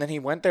going there, and then he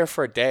went there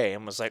for a day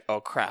and was like,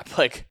 oh crap,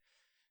 like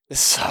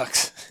this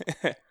sucks.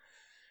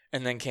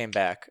 And then came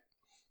back,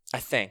 I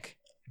think.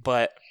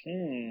 But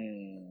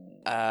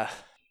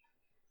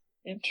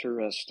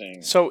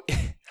interesting. so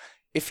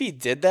if he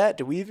did that,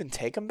 do we even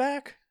take him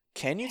back?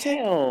 Can you take?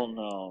 Hell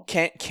no.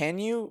 Can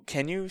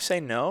you say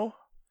no?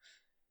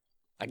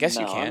 I guess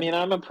you No, can. I mean,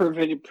 I'm a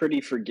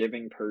pretty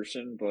forgiving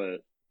person, but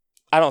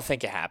I don't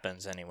think it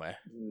happens anyway.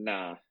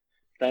 nah,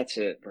 that's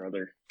it,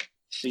 brother.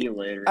 See you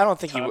later. I don't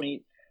think you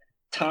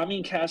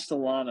Tommy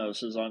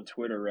Castellanos is on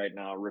Twitter right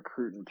now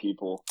recruiting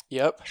people,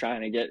 Yep.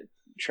 trying to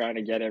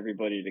get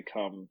everybody to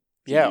come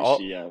to Yeah,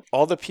 UCF.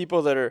 all the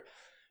people that are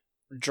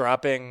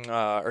dropping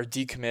or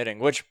decommitting,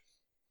 which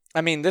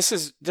I mean, this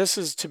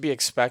is to be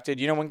expected.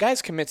 You know, when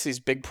guys commit to these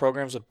big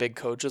programs with big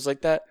coaches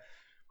like that,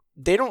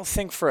 they don't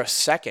think for a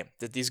second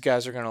that these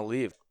guys are going to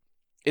leave.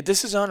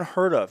 This is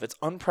unheard of. It's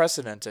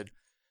unprecedented.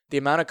 The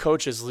amount of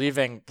coaches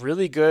leaving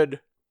really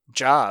good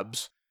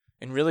jobs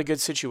in really good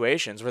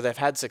situations where they've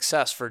had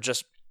success for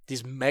just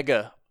these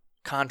mega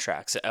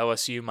contracts at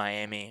LSU,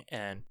 Miami,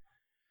 and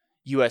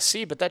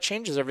USC, but that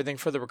changes everything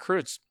for the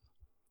recruits.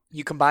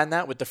 You combine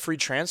that with the free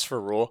transfer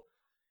rule,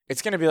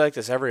 it's going to be like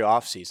this every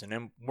offseason,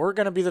 and we're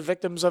going to be the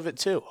victims of it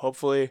too.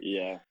 Hopefully,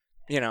 Yeah,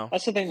 you know.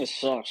 that's the thing that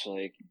sucks.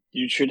 Like,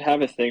 you should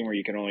have a thing where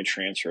you can only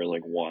transfer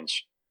like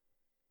once,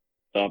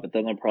 but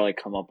then they'll probably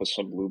come up with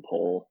some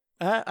loophole.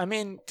 I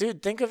mean,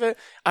 dude, think of it.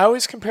 I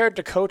always compare it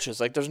to coaches.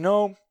 Like, there's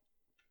no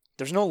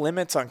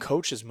limits on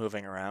coaches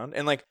moving around,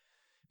 and like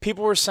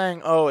people were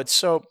saying, oh, it's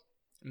so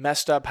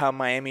messed up how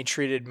Miami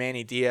treated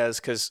Manny Diaz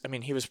because I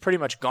mean he was pretty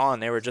much gone.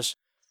 They were just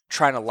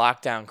trying to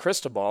lock down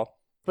Cristobal.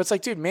 But it's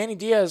like, dude, Manny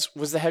Diaz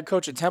was the head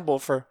coach at Temple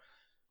for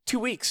 2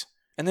 weeks,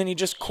 and then he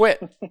just quit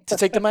to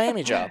take the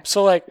Miami job.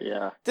 So like,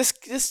 Yeah, this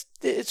it's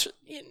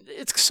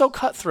so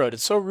cutthroat.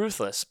 It's so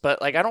ruthless.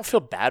 But like, I don't feel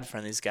bad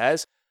for these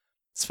guys,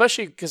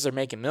 especially because they're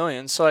making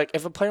millions. So like,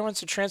 if a player wants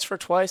to transfer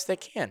twice, they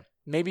can.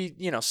 Maybe,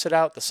 you know, sit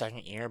out the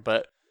second year.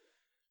 But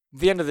at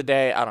the end of the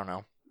day, I don't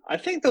know. I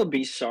think there'll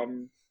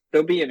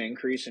be an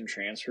increase in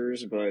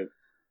transfers, but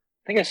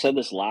I think I said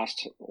this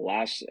last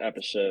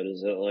episode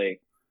is that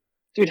like,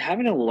 dude,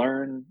 having to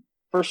learn.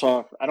 First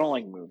off, I don't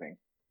like moving.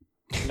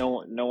 No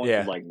one Yeah.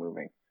 would like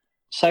moving.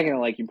 Second,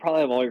 like, you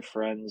probably have all your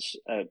friends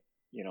at,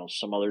 you know,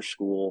 some other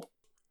school,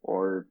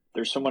 or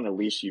there's someone at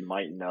least you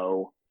might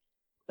know.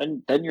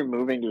 Then you're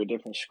moving to a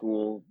different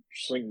school,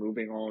 just like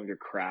moving all of your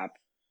crap.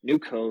 New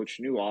coach,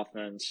 new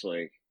offense,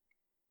 like,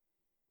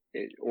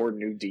 or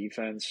new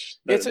defense.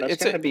 It's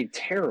That's going to be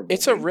terrible.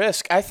 It's a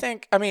risk. I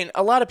mean,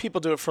 a lot of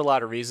people do it for a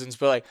lot of reasons,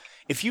 but like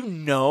if you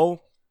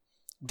know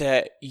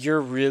that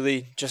you're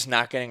really just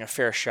not getting a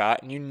fair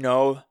shot and you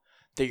know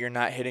that you're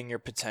not hitting your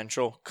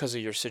potential because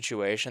of your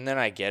situation, then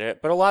I get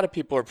it. But a lot of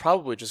people are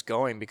probably just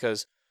going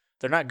because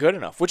they're not good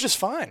enough, which is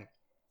fine.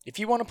 If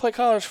you want to play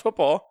college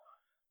football,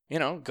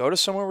 go to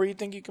somewhere where you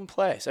think you can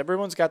play. So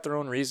everyone's got their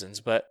own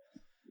reasons, but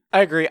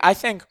I agree. I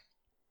think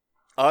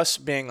us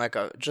being like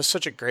just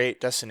such a great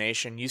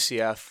destination,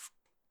 UCF,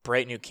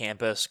 bright new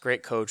campus,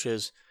 great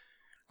coaches,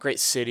 great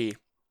city,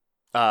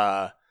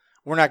 we're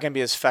not going to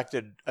be as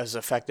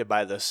affected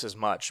by this as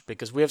much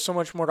because we have so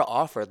much more to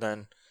offer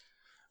than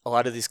a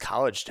lot of these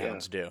college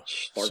towns do.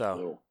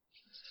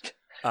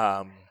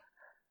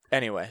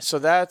 Anyway, so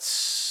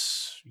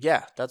that's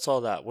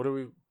all that. What are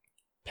we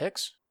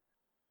picks?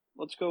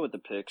 Let's go with the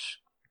picks.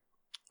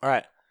 All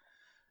right.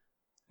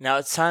 Now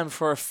it's time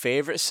for our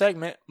favorite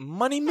segment,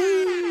 Money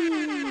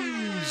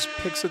Moves,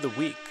 Picks of the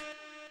Week.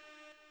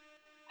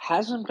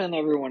 Hasn't been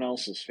everyone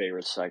else's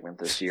favorite segment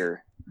this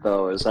year,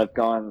 though, as I've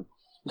gone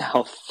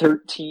now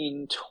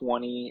 13,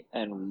 20,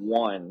 and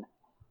 1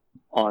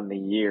 on the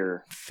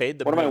year.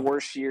 One of my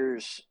worst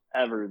years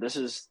ever. This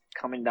is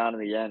coming down to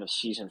the end of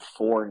season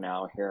 4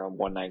 now here on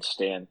One Night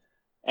Stand.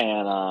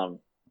 And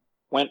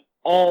went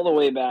all the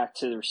way back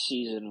to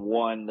season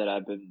 1 that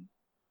I've been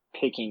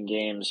picking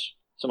games.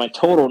 So my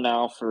total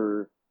now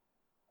for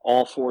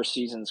all 4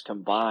 seasons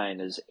combined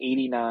is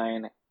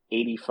 89,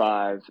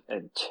 85,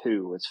 and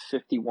 2. It's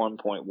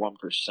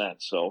 51.1%.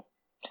 So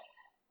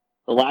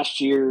the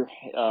last year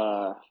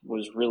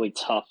was really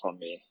tough on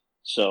me.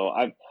 So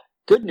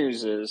good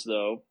news is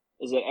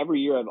that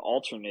every year I've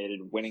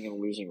alternated winning and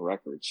losing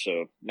records.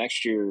 So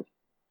next year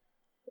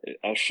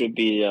I should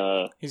be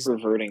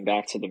reverting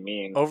back to the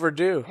mean.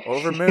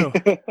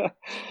 Overmoo.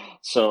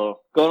 So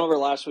going over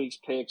last week's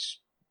picks,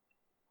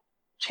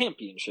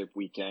 championship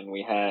weekend,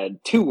 we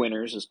had 2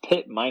 winners as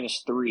Pitt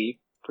 -3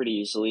 pretty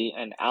easily,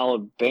 and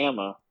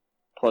Alabama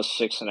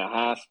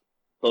 +6.5.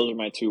 Those are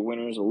my 2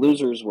 winners. The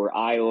losers were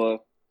Iowa,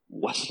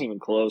 wasn't even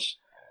close.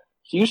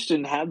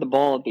 Houston had the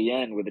ball at the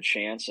end with a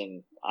chance,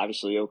 and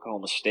obviously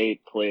Oklahoma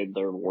State played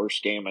their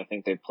worst game I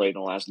think they've played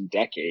in the last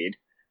decade.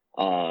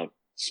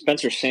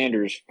 Spencer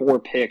Sanders, 4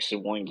 picks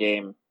in 1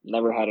 game.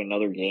 Never had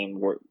another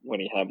game when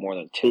he had more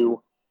than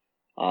 2.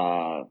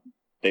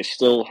 They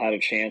still had a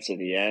chance at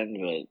the end,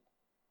 but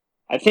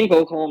I think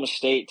Oklahoma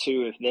State,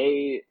 too,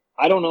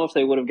 I don't know if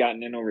they would have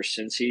gotten in over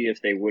Cincy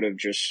if they would have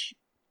just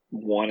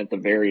won at the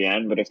very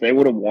end, but if they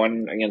would have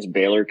won against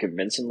Baylor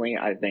convincingly,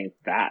 I think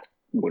that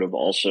would have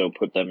also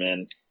put them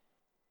in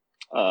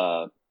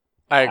I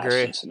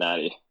agree.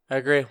 Cincinnati. I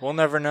agree. We'll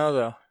never know,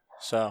 though.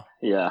 So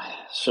yeah.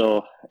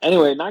 So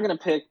anyway, not going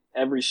to pick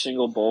every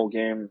single bowl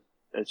game.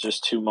 It's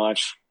just too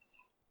much.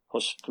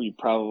 Plus, we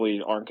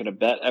probably aren't going to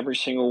bet every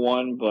single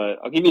one, but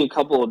I'll give you a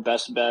couple of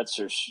best bets.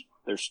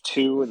 There's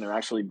 2, and they're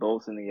actually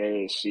both in the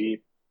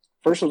AAC.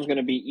 First one's going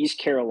to be East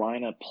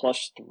Carolina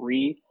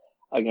 +3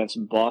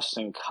 against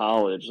Boston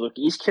College. Look,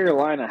 East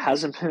Carolina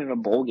hasn't been in a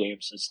bowl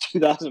game since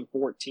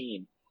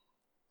 2014,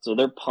 so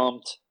they're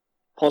pumped.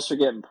 Plus, they're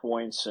getting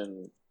points,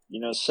 and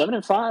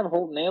 7-5.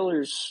 Holton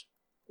Ahlers,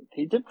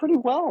 he did pretty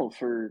well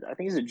I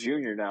think he's a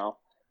junior now.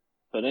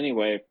 But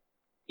anyway,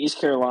 East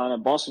Carolina,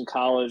 Boston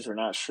College. We're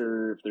not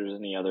sure if there's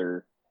any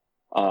other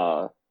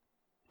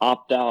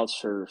opt-outs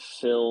for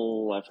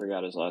Phil. I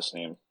forgot his last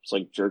name. It's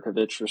like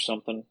Jerkovich or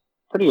something.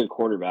 Pretty good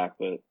quarterback,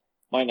 but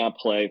might not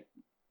play.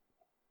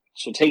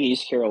 So take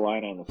East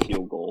Carolina on the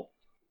field goal.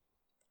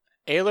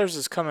 Ahlers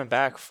is coming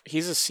back.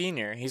 He's a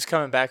senior. He's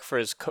coming back for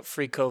his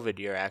free COVID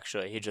year,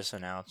 actually. He just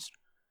announced.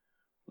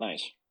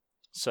 Nice.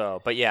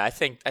 So, but yeah, I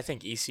think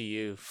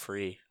ECU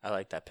free. I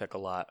like that pick a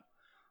lot.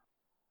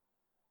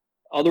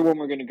 Other one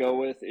we're going to go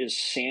with is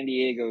San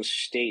Diego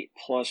State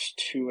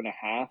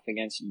 +2.5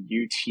 against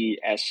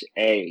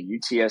UTSA.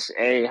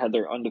 UTSA had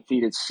their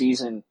undefeated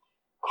season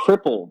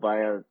crippled by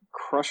a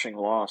crushing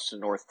loss to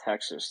North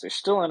Texas. They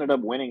still ended up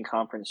winning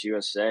Conference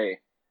USA.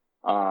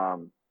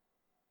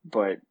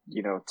 But,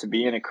 to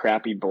be in a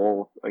crappy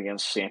bowl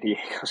against San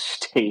Diego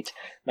State,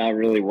 not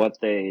really what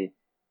they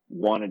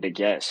wanted to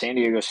get. San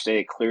Diego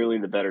State, clearly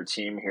the better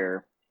team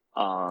here.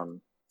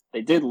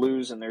 They did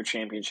lose in their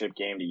championship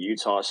game to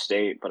Utah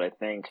State, but I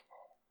think,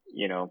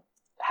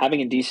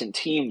 having a decent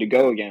team to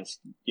go against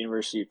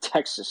University of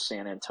Texas,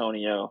 San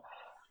Antonio,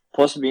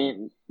 plus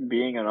being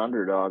an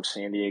underdog,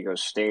 San Diego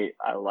State,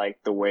 I like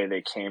the way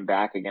they came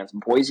back against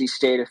Boise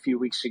State a few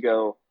weeks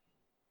ago.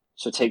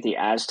 So take the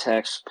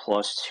Aztecs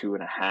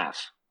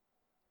 +2.5.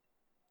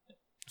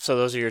 So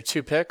those are your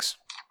 2 picks?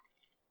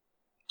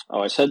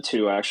 Oh, I said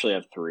 2. I actually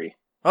have 3.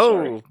 Oh,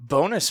 Sorry.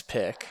 Bonus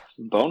pick.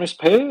 Bonus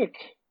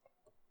pick.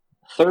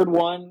 Third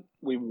one,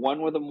 we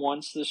won with them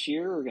once this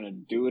year. We're going to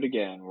do it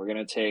again. We're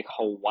going to take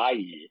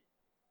Hawaii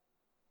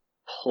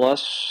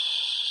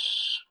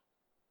plus...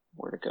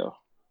 Where'd it go?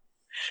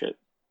 Shit.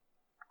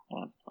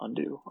 Hold on.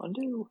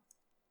 Undo.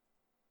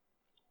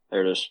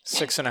 There it is.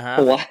 6.5?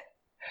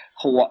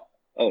 Hawaii.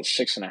 Oh, it's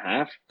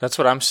 6.5? That's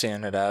what I'm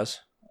seeing it as.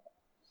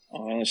 I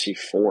only see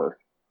 4.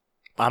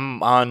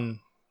 I'm on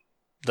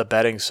the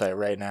betting site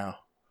right now.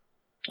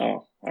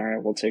 Oh, all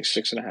right. We'll take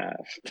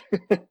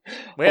 6.5.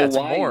 Well, yeah, it's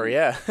more,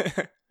 yeah.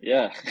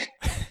 Yeah.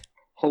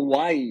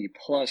 Hawaii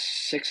plus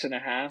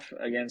 6.5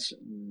 against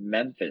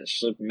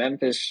Memphis. Look,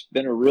 Memphis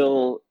been a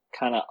real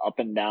kind of up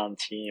and down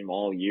team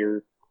all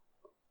year.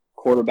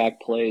 Quarterback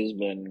play has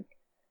been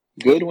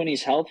good when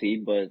he's healthy,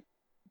 but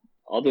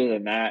other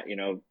than that,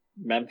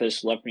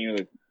 Memphis left me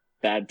with a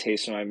bad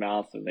taste in my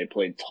mouth, and they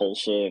played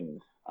Tulsa,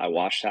 and I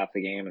watched half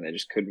the game, and they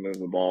just couldn't move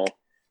the ball.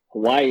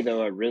 Hawaii,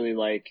 though, I really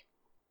like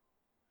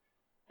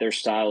their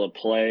style of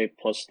play,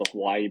 plus the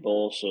Hawaii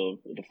Bowl, so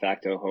a de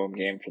facto home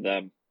game for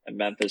them. And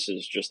Memphis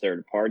is just there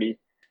to party.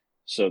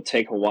 So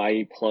take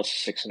Hawaii plus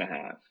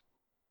 6.5.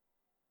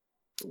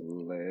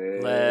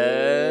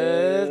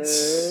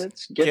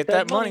 Let's get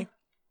that money.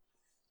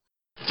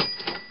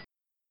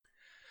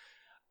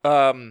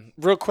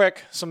 Real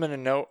quick, something to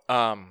note.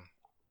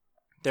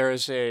 There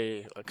is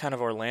a kind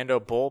of Orlando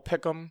Bowl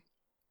pick'em.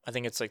 I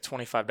think it's like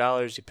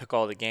 $25. You pick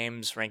all the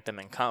games, rank them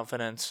in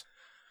confidence.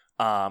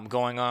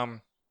 Going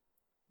on.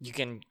 You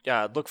can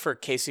look for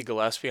Casey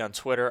Gillespie on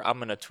Twitter. I'm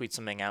going to tweet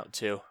something out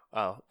too.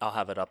 I'll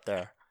have it up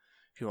there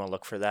if you want to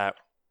look for that.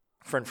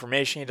 For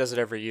information, he does it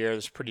every year.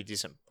 There's a pretty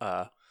decent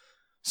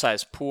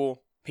size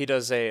pool. He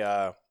does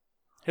a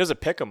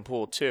pick'em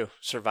pool too,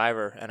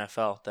 Survivor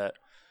NFL, that,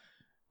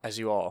 as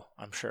you all,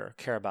 I'm sure,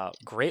 care about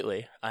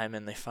greatly. I'm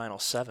in the final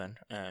 7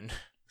 and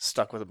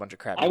stuck with a bunch of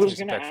crap. I was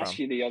going to ask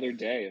you the other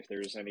day if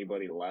there's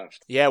anybody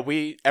left. Yeah,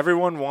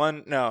 everyone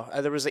won. No,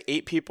 there was like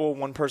 8 people.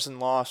 1 person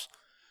lost.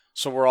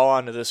 So we're all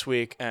on to this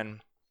week, and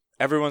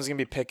everyone's going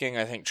to be picking,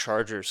 I think,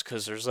 Chargers,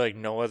 because there's like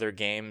no other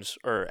games,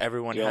 or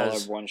everyone You all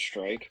has have 1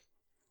 strike?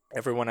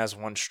 Everyone has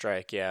 1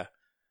 strike, yeah.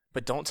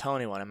 But don't tell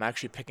anyone. I'm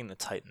actually picking the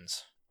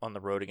Titans on the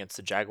road against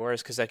the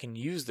Jaguars, because I can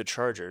use the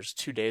Chargers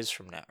 2 days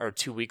from now, or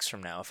 2 weeks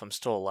from now, if I'm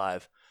still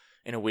alive,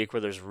 in a week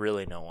where there's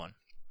really no one.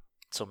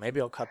 So maybe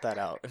I'll cut that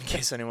out in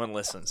case anyone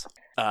listens.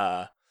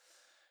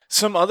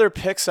 Some other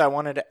picks I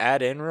wanted to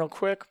add in real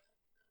quick.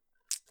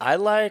 I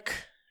like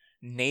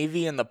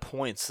Navy and the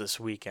points this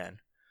weekend.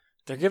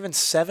 They're giving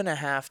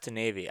 7.5 to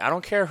Navy. I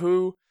don't care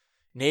who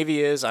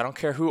Navy is. I don't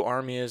care who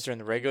Army is during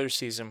the regular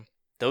season.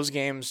 Those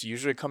games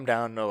usually come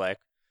down to like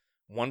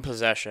 1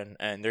 possession,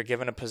 and they're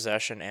given a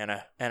possession and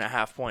a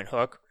half-point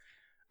hook.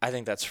 I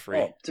think that's free.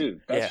 Oh, dude,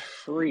 that's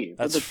free.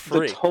 That's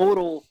free. The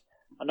total.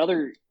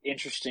 Another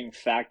interesting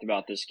fact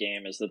about this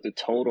game is that the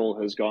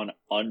total has gone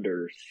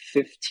under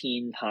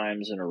 15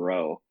 times in a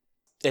row.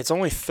 It's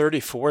only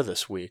 34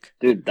 this week.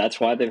 Dude, that's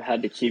why they've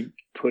had to keep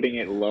putting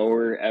it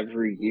lower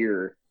every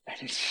year, and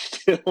it's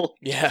still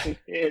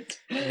it.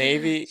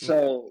 Navy.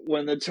 So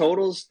when the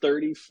total's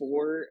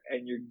 34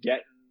 and you're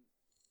getting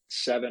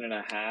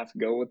 7.5,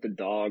 go with the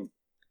dog.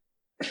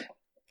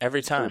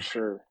 Every time. For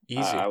sure.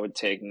 Easy. I would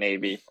take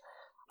Navy.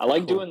 I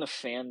like doing the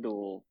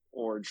FanDuel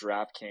or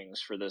DraftKings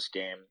for this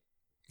game.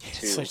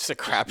 It's just a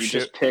crapshoot. You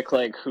just pick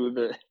like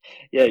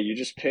you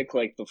just pick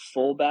like the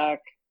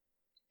fullback.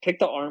 Pick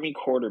the Army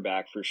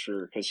quarterback for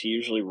sure, because he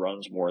usually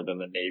runs more than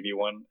the Navy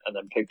one, and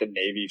then pick the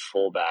Navy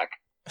fullback.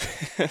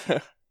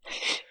 So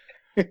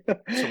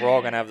we're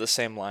all going to have the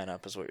same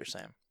lineup is what you're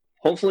saying.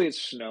 Hopefully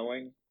it's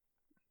snowing.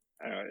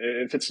 I don't know.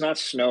 If it's not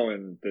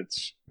snowing,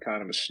 it's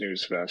kind of a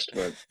snooze fest.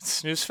 But it's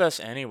snooze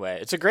fest anyway.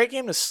 It's a great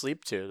game to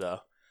sleep to, though.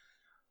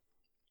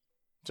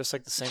 Just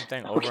like the same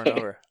thing over and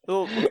over. A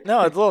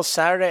little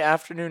Saturday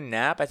afternoon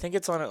nap. I think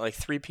it's on at like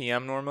 3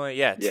 p.m. normally.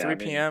 Yeah, it's 3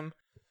 p.m.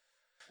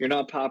 You're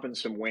not popping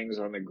some wings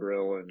on the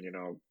grill and,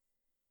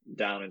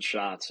 down in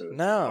shots of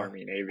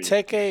Army Navy.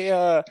 Take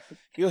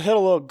you'll hit a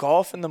little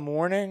golf in the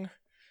morning,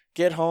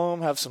 get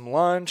home, have some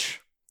lunch,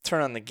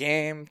 turn on the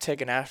game, take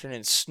an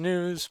afternoon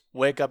snooze,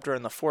 wake up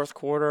during the 4th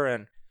quarter,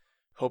 and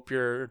hope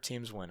your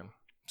team's winning.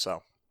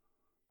 So,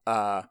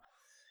 all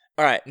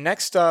right,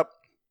 next up,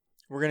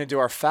 we're going to do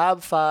our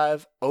Fab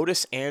 5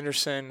 Otis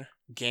Anderson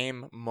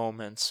game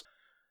moments.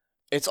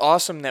 It's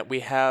awesome that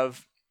we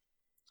have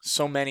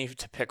so many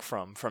to pick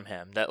from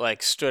him that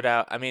like stood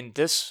out. I mean,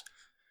 this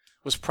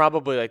was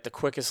probably like the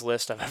quickest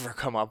list I've ever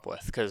come up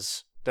with,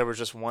 because there was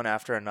just one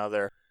after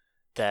another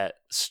that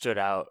stood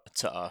out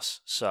to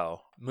us.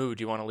 So, Moo,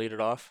 do you want to lead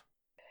it off?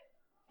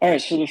 All right,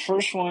 so the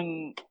first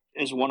one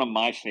is one of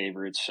my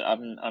favorites.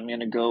 I'm going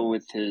to go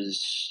with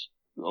his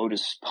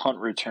Otis punt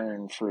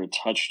return for a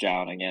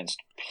touchdown against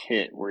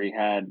Pitt, where he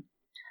had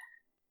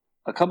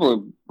a couple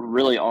of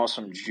really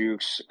awesome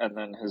jukes and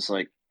then his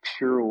like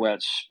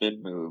pirouette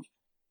spin move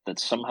that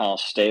somehow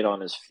stayed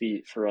on his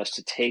feet for us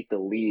to take the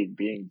lead,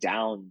 being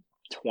down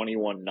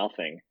 21-0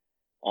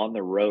 on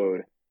the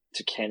road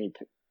to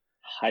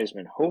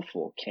Heisman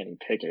hopeful Kenny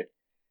Pickett.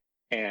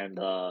 And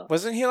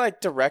wasn't he like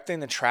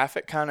directing the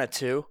traffic kind of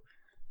too?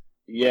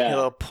 Yeah, a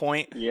little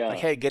point. Yeah, like,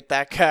 hey, get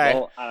that guy.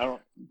 Well,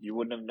 you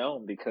wouldn't have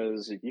known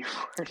because you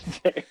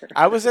weren't there.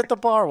 I was at the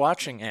bar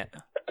watching it.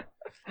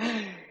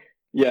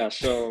 Yeah,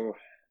 so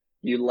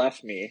you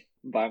left me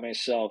by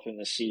myself in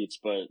the seats,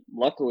 but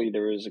luckily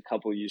there was a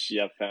couple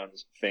UCF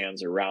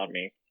fans around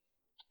me.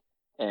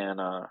 and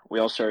we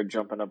all started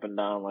jumping up and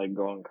down, like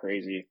going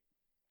crazy.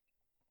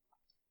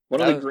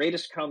 One of the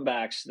greatest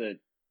comebacks that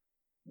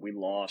we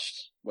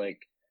lost.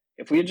 Like,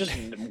 if we had just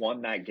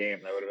won that game,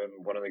 that would have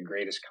been one of the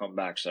greatest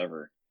comebacks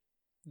ever.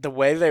 The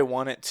way they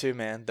won it too,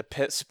 man. The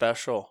Pitt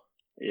special.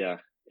 Yeah,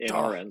 in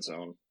our end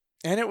zone.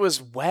 And it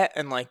was wet,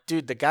 and like,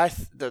 dude, the guy,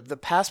 the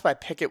pass by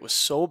Pickett was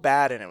so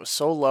bad, and it was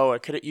so low.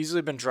 It could have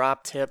easily been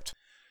drop tipped.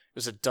 It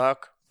was a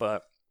duck,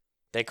 but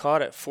they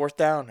caught it. 4th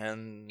down,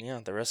 and yeah,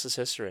 the rest is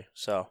history.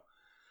 So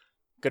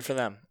good for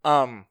them.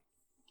 All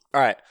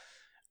right.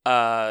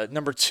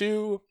 Number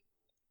 2,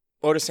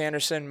 Otis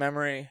Anderson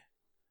memory.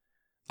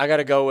 I got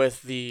to go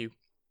with the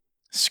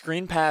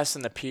screen pass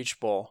in the Peach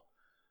Bowl.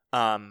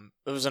 It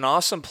was an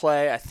awesome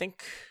play. I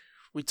think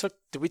we took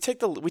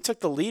the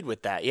lead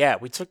with that. Yeah,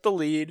 we took the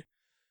lead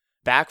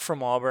back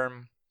from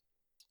Auburn.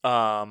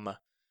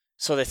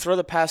 So they throw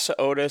the pass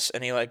to Otis,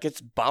 and he like gets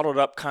bottled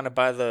up kind of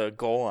by the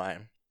goal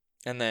line,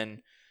 and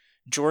then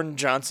Jordan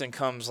Johnson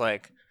comes,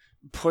 like,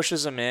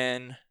 pushes him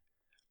in.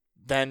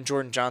 Then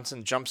Jordan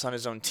Johnson jumps on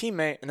his own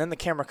teammate, and then the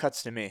camera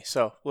cuts to me.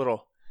 So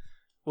little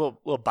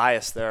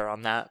bias there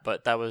on that,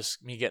 but that was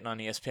me getting on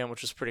ESPN,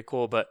 which was pretty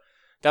cool. But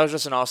that was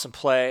just an awesome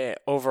play.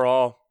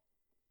 Overall,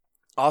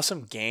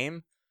 awesome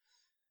game.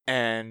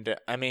 And,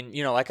 I mean,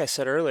 you know, like I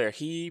said earlier,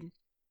 he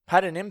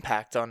had an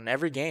impact on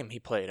every game he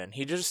played in.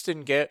 He just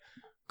didn't get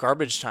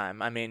garbage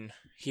time. I mean,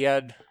 he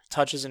had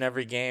touches in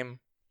every game,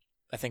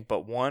 I think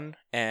but one,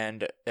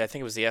 and I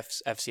think it was the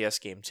FCS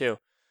game too.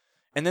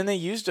 And then they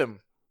used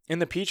him in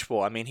the Peach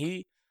Bowl. I mean,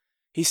 he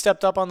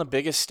stepped up on the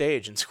biggest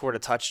stage and scored a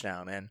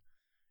touchdown. And,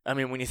 I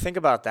mean, when you think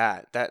about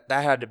that had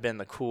to have been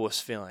the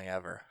coolest feeling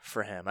ever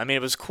for him. I mean,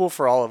 it was cool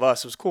for all of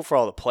us. It was cool for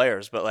all the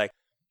players, but, like,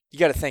 you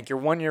got to think, you're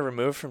 1 year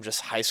removed from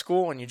just high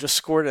school, and you just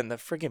scored in the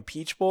freaking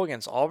Peach Bowl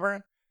against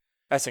Auburn.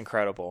 That's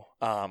incredible.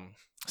 So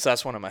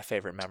that's one of my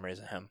favorite memories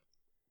of him.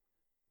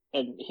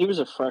 And he was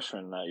a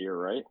freshman that year,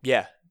 right?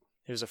 Yeah,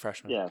 he was a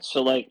freshman. Yeah,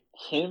 so, like,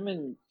 him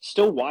and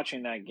still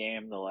watching that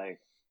game, like,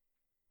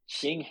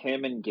 seeing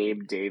him and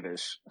Gabe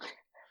Davis,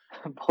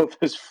 both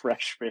as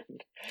freshmen.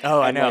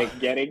 Oh, and, I know. Like,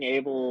 getting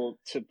able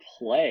to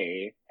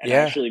play and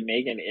actually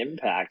make an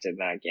impact in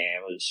that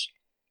game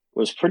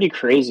was pretty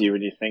crazy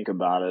when you think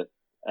about it.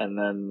 And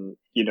then,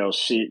 you know,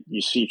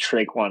 you see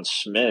Traquan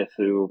Smith,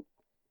 who,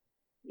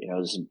 you know,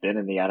 has been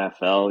in the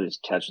NFL. He's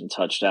catching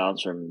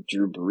touchdowns from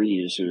Drew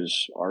Brees,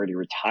 who's already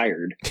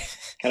retired.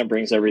 Kind of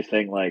brings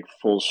everything, like,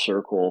 full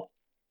circle.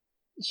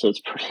 So it's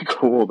pretty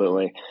cool that,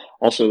 like,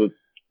 also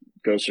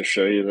goes to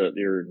show you that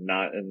you're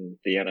not in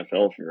the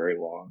NFL for very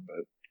long.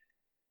 But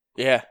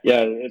yeah,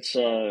 it's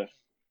that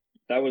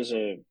was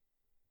a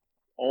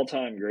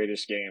all-time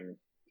greatest game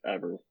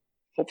ever.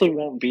 Hopefully, it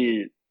won't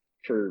be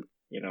for,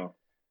 you know,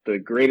 the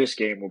greatest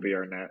game will be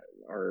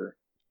our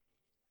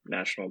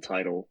national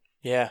title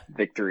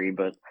victory,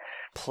 but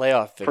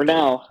playoff victory. For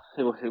now,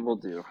 it will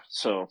do.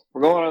 So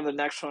we're going on to the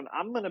next one.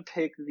 I'm going to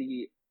pick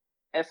the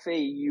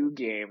FAU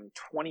game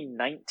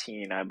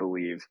 2019, I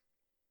believe.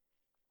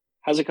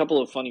 Has a couple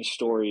of funny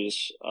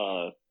stories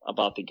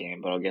about the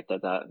game, but I'll get to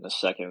that in a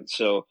second.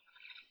 So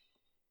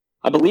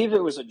I believe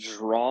it was a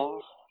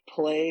draw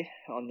play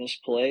on this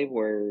play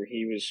where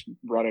he was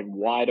running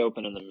wide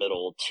open in the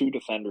middle, 2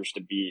 defenders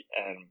to beat,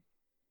 and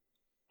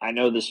I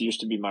know this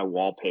used to be my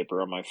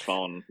wallpaper on my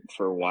phone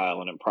for a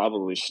while, and it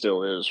probably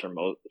still is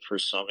for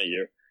some of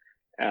you.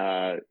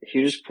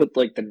 He just put,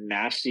 like, the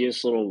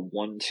nastiest little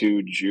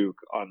 1-2 juke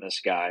on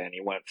this guy, and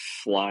he went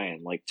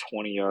flying like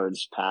 20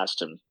 yards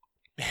past him.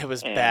 It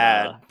was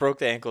bad. Broke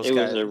the ankles. It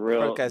was a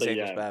real broke guy's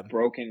ankles bad.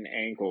 Broken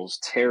ankles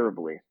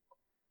terribly.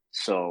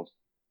 So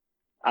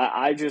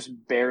I just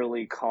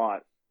barely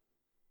caught.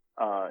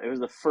 It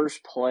was the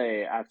first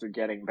play after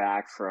getting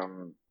back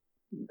from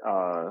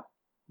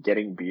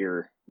getting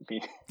beer. Me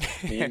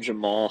and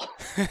Jamal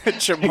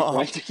went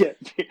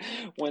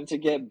to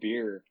get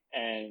beer,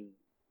 and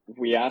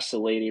we asked the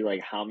lady,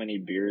 like, how many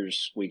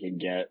beers we could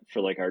get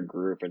for, like, our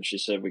group, and she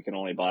said we can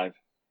only buy,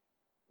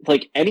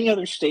 like, any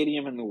other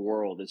stadium in the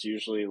world, it's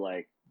usually,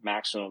 like,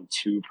 maximum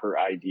 2 per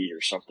ID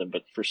or something,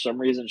 but for some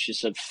reason she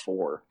said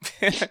 4.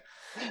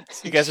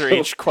 So you guys are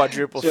each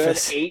quadruple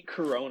fist. So 8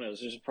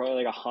 Coronas. There's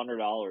probably like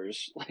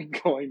 $100,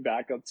 like, going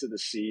back up to the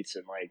seats,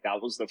 and, like,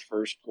 that was the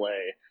first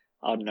play.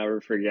 I'll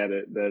never forget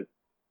it. That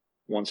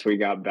once we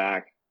got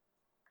back,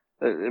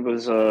 it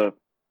was I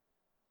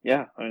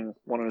mean,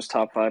 one of his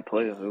top 5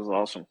 plays. It was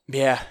awesome.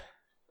 Yeah,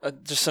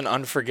 just an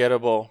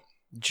unforgettable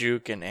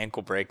juke and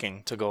ankle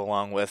breaking to go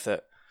along with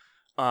it.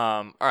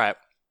 All right,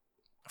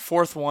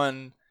 4th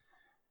one,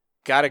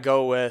 got to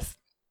go with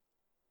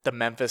the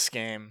Memphis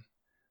game,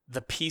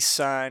 the peace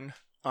sign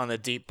on the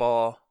deep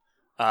ball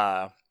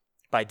by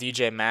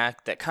DJ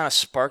Mack that kind of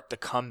sparked the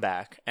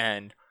comeback,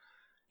 and,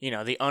 you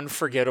know, the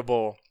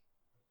unforgettable,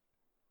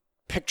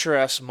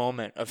 picturesque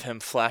moment of him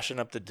flashing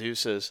up the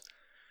deuces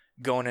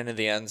going into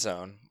the end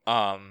zone.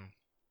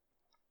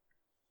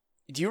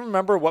 Do you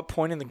remember what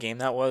point in the game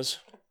that was?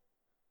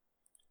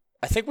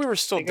 I think we were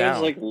still down. It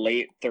was like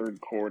late 3rd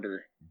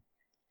quarter,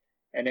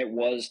 and it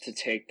was to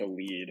take the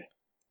lead.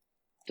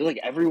 They're like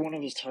every one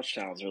of his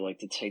touchdowns are like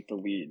to take the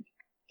lead.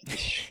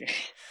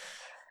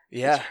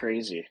 Yeah, It's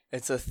crazy.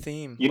 it's a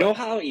theme. You know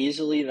how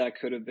easily that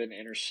could have been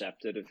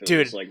intercepted if it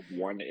Dude. was like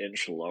 1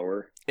 inch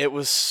lower? It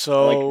was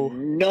so Like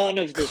none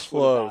of this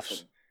would have close.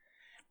 happened.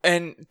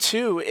 And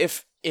two,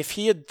 if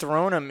he had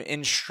thrown him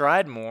in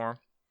stride more,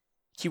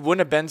 he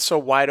wouldn't have been so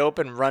wide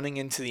open running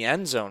into the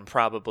end zone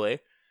probably,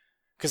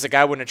 because the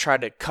guy wouldn't have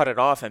tried to cut it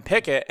off and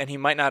pick it, and he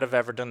might not have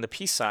ever done the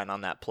peace sign on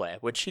that play,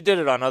 which he did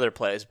it on other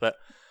plays, but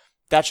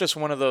that's just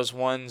one of those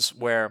ones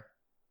where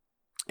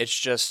it's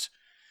just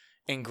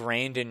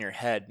ingrained in your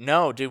head.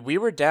 No, dude, we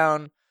were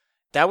down.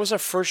 That was our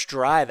first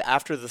drive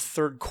after the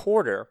third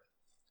quarter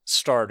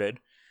started.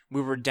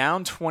 We were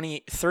down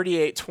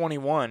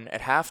 38-21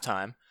 at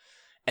halftime.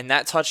 And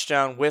that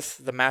touchdown with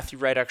the Matthew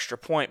Wright extra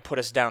point put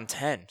us down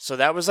 10. So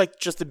that was like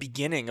just the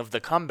beginning of the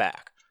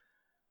comeback.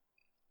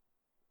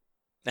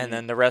 And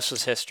then the rest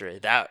was history.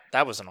 That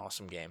was an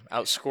awesome game.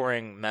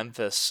 Outscoring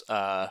Memphis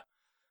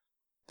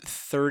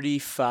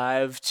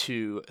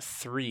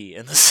 35-3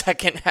 in the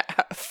second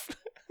half.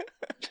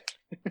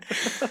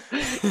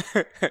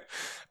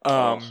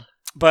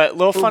 But a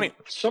little funny.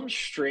 For some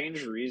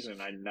strange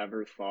reason, I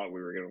never thought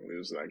we were going to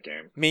lose that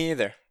game. Me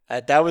either.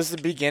 That was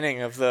the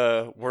beginning of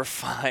the we're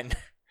fine,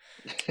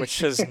 which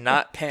has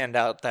not panned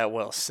out that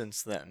well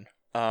since then.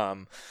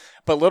 But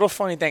little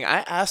funny thing,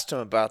 I asked him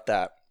about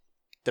that,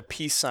 the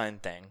peace sign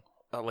thing,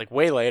 like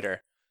way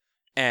later.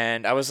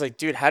 And I was like,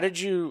 dude, how did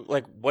you,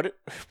 like, what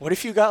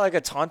if you got like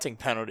a taunting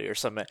penalty or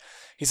something?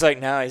 He's like,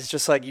 no, he's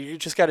just like, you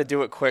just got to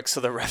do it quick so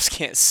the refs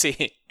can't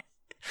see.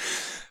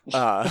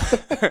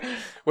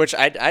 Which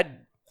I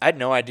had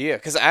no idea,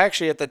 because I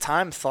actually at the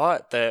time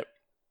thought that,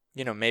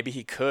 you know, maybe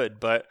he could,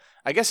 but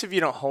I guess if you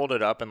don't hold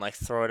it up and like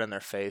throw it in their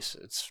face,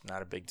 it's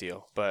not a big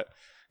deal. But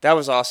that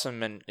was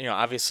awesome, and you know,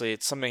 obviously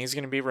it's something he's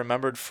going to be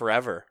remembered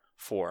forever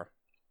for,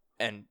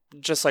 and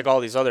just like all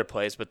these other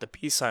plays, but the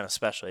peace sign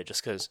especially,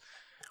 just because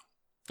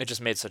it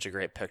just made such a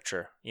great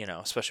picture, you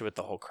know, especially with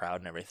the whole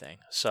crowd and everything.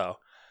 So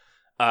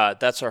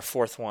that's our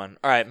fourth one.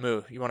 All right,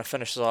 Moo, you want to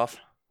finish this off?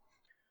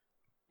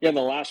 Yeah,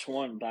 the last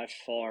one, by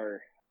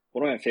far,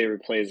 one of my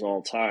favorite plays of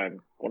all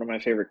time, one of my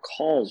favorite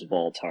calls of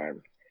all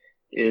time,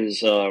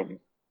 is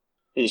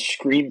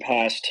screen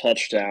pass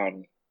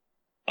touchdown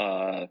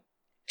to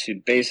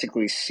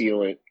basically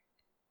seal it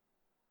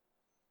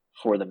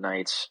for the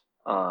Knights.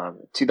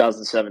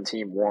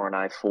 2017 Warren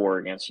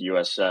I-4 against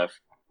USF.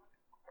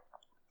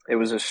 It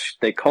was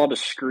they called a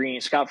screen.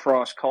 Scott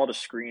Frost called a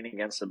screen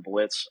against a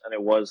blitz, and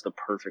it was the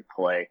perfect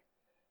play.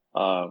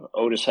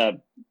 Otis had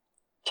a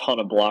ton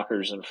of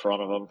blockers in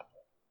front of him.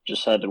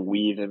 Just had to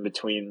weave in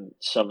between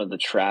some of the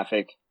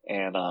traffic,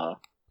 and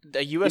The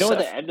USF. you know, at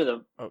the end of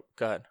the Oh,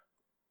 go ahead.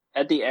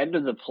 at the end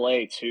of the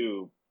play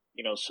too,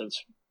 you know,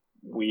 since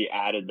we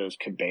added those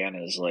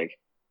cabanas, like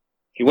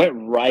he went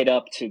right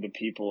up to the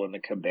people in the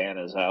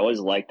cabanas. I always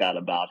liked that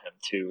about him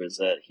too, is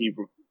that he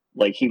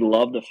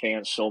loved the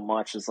fans so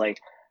much. It's like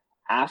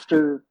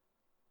after,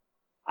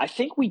 I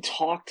think we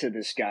talked to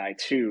this guy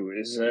too,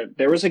 is that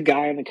there was a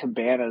guy in the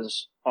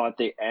cabanas at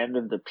the end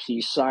of the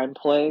peace sign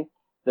play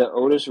that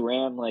Otis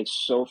ran like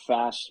so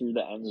fast through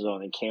the end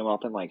zone and came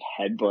up and like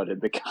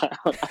headbutted the guy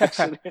on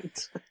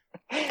accident.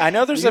 I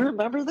know there's Do you a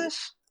remember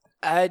this?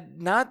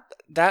 not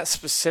that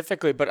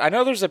specifically, but I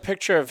know there's a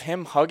picture of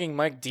him hugging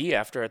Mike D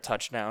after a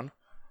touchdown,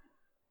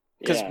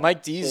 because Yeah,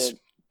 Mike D's so-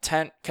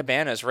 tent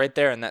cabana is right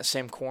there in that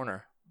same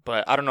corner.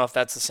 But I don't know if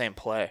that's the same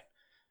play.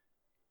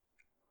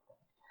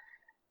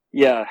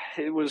 Yeah,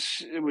 it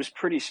was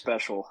pretty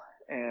special,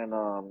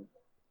 and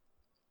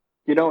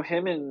you know,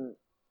 him and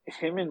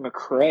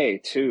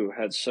McCray too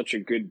had such a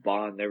good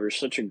bond. They were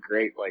such a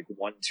great like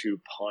 1-2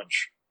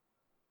 punch.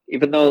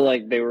 Even though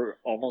like they were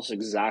almost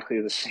exactly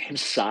the same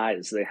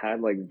size, they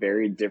had like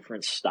very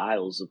different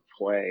styles of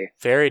play,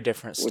 Very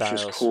different which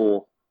styles. was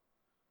cool.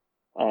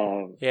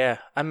 Yeah,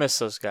 I miss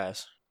those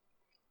guys.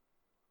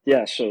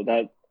 Yeah, so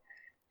that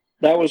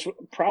was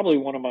probably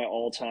one of my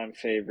all-time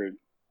favorite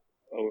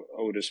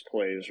Otis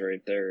plays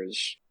right there.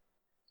 Is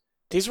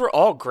These were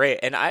all great,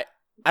 and I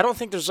don't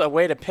think there's a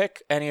way to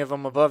pick any of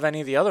them above any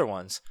of the other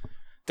ones.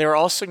 They were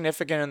all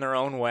significant in their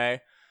own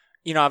way.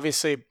 You know,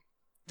 obviously,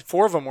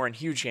 4 of them were in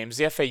huge games.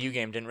 The FAU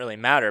game didn't really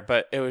matter,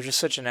 but it was just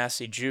such a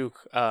nasty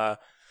juke.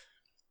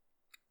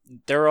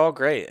 They're all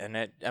great,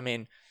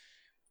 and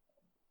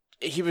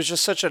he was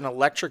just such an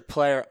electric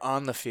player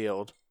on the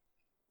field.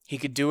 He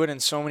could do it in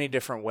so many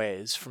different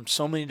ways, from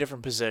so many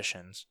different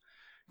positions,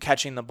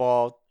 catching the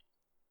ball,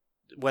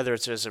 whether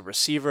it's as a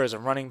receiver, as a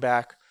running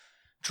back,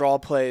 draw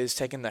plays,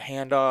 taking the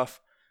handoff,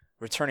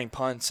 returning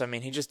punts. I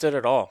mean, he just did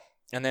it all.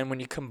 And then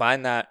when you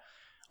combine that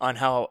on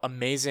how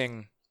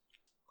amazing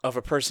of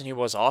a person he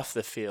was off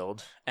the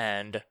field,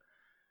 and,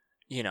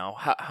 you know,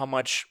 how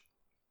much,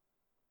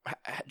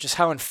 just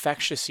how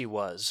infectious he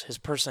was, his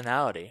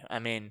personality. I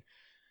mean,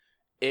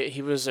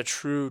 he was a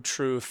true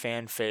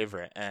fan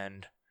favorite,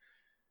 and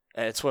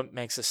it's what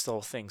makes this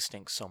whole thing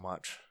stink so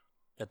much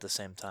at the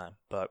same time.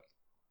 But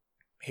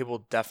he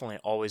will definitely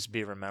always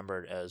be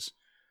remembered as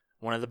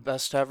one of the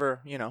best to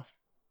ever, you know,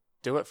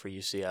 do it for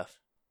UCF.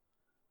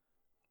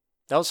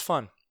 That was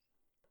fun.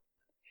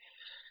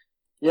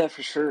 Yeah,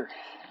 for sure.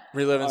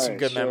 Reliving All some right,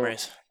 good so-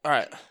 memories. All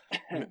right.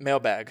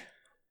 Mailbag.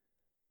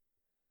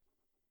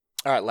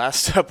 All right,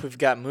 last up, we've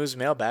got Moo's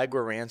Mailbag,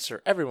 where we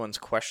answer everyone's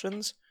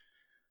questions.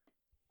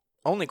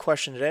 Only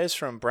question today is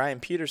from Brian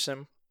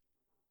Peterson.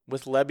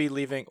 With Lebby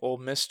leaving Ole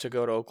Miss to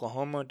go to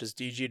Oklahoma, does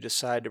DG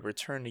decide to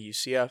return to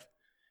UCF?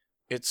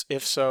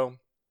 If so,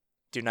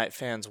 do Knight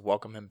fans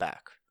welcome him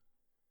back?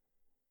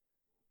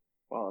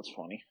 Wow, that's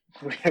funny.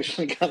 We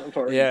actually kind of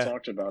already Yeah.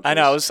 talked about this. I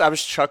know. I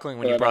was chuckling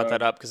when you But, brought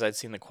that up because I'd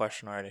seen the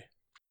question already.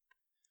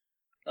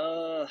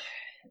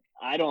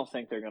 I don't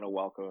think they're going to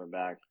welcome him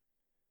back.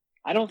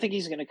 I don't think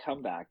he's going to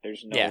come back.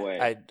 There's no way.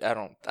 I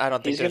don't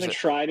think He's going there's to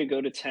try to go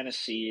to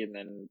Tennessee and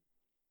then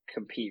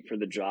compete for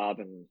the job,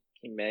 and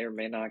he may or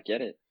may not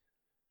get it.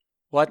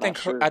 Well, Not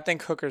sure. I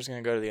think Hooker's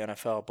going to go to the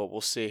NFL, but we'll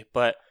see.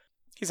 But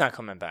he's not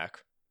coming back.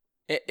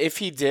 If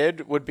he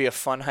did, would be a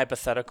fun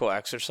hypothetical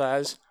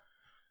exercise.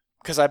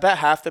 Because I bet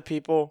half the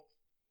people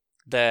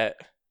that...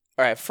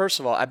 All right, first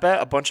of all, I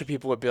bet a bunch of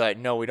people would be like,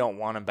 no, we don't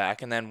want him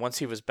back. And then once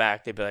he was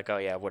back, they'd be like, oh,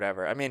 yeah,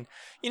 whatever. I mean,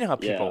 you know how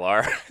people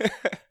are.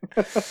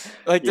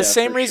 Like, the Yeah,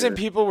 same for reason sure.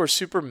 people were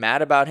super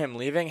mad about him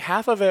leaving,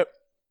 half of it,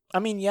 I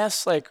mean,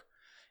 yes, like,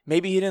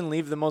 maybe he didn't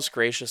leave the most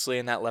graciously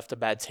and that left a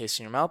bad taste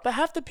in your mouth, but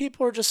half the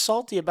people are just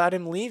salty about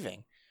him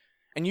leaving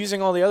and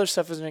using all the other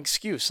stuff as an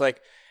excuse.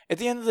 Like, at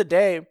the end of the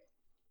day,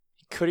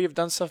 could he have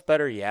done stuff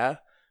better? Yeah.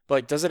 But,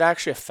 like, does it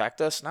actually affect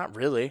us? Not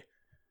really.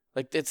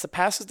 Like, it's the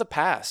past is the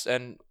past.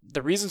 And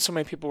the reason so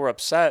many people were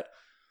upset,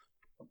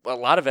 a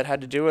lot of it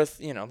had to do with,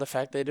 the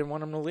fact they didn't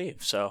want him to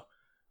leave. So,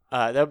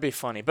 that would be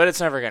funny. But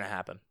it's never going to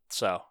happen.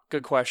 So,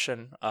 good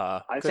question.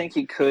 I think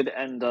he could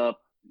end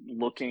up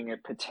looking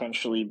at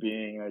potentially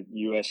being a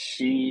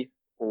USC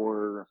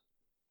or,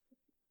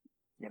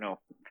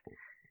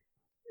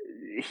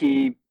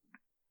 he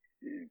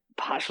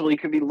possibly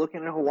could be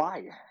looking at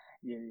Hawaii.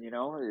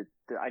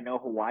 I know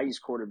Hawaii's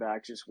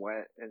quarterback just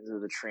went into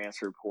the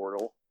transfer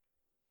portal.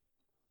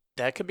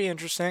 That could be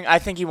interesting. I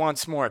think he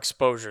wants more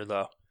exposure,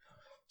 though.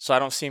 So I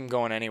don't see him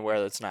going anywhere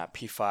that's not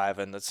P5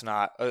 and that's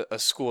not a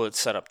school that's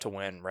set up to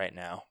win right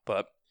now.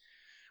 But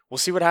we'll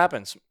see what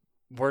happens.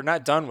 We're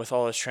not done with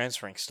all this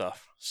transferring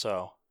stuff.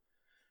 So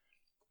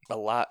a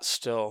lot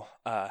still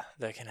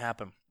that can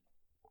happen.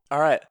 All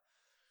right.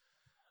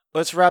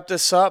 Let's wrap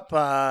this up.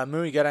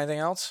 Moo, you got anything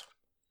else?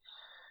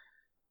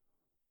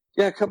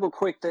 Yeah, a couple of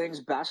quick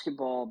things.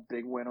 Basketball,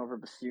 big win over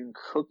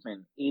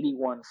Bethune-Cookman,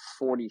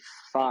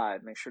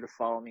 81-45. Make sure to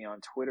follow me on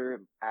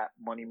Twitter at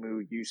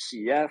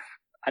MoneyMooUCF.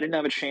 I didn't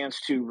have a chance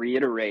to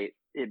reiterate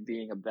it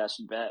being a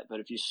best bet, but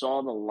if you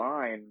saw the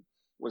line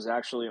was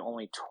actually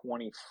only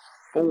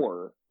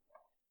 24.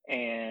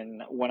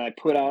 And when I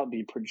put out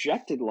the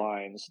projected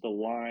lines, the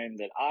line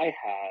that I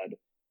had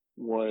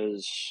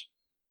was,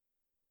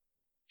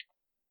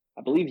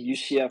 I believe,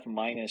 UCF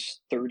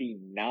minus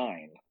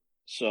 39.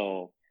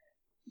 So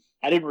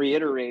I didn't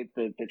reiterate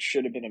that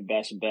should have been a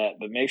best bet,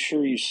 but make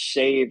sure you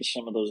save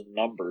some of those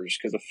numbers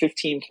because a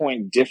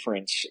 15-point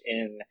difference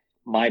in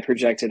my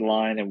projected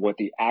line and what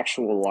the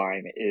actual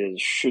line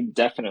is should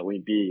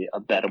definitely be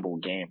a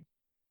bettable game.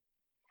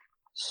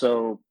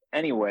 So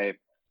anyway,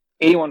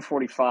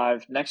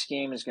 81-45. Next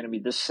game is going to be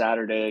this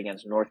Saturday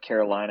against North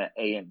Carolina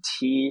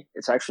A&T.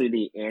 It's actually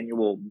the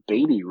annual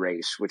baby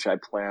race, which I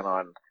plan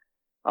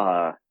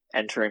on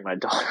entering my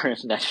daughter in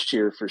next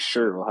year for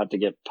sure. We'll have to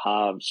get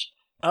Pav's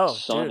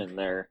son in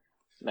there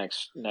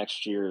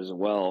next year as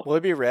well. Will he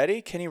be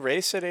ready? Can he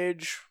race at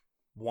age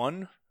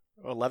 1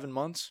 or 11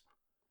 months?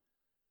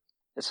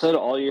 It said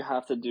all you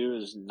have to do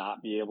is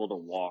not be able to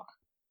walk.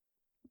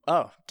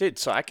 Oh, dude,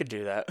 so I could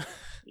do that.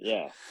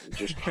 Yeah,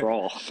 just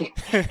crawl.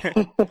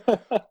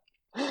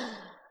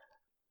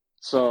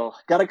 So,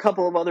 got a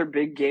couple of other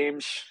big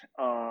games.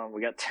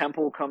 We got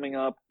Temple coming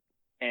up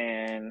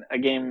and a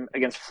game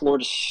against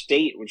Florida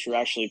State, which we're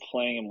actually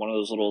playing in one of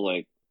those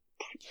little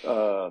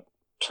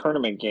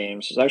tournament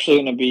games. It's actually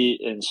going to be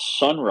in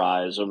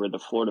Sunrise over at the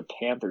Florida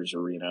Panthers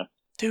arena.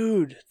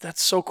 Dude,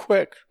 that's so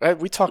quick.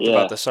 We talked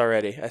about this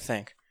already, I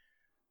think.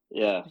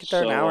 Yeah. Get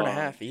there an hour and a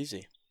half,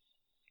 easy.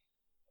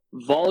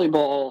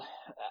 Volleyball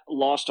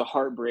lost a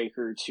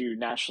heartbreaker to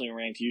nationally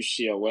ranked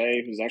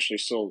UCLA, who's actually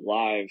still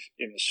alive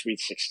in the Sweet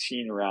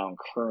 16 round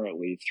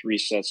currently,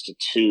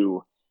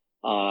 3-2.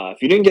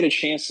 If you didn't get a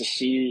chance to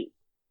see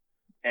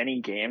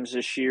any games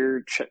this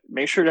year,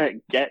 make sure to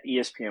get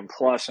ESPN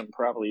Plus. And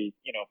probably,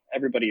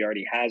 everybody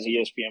already has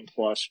ESPN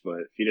Plus, but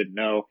if you didn't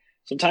know,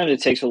 sometimes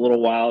it takes a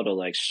little while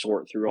to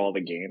sort through all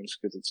the games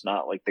because it's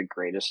not the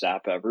greatest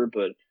app ever.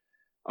 But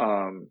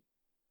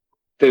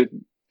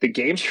the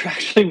games are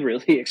actually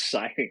really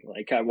exciting.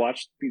 I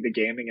watched the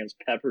game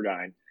against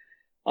Pepperdine.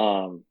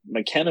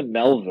 McKenna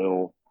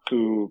Melville,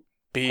 who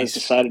has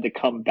decided to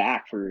come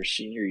back for her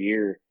senior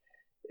year,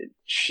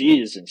 she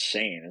is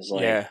insane.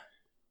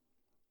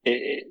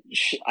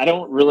 I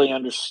don't really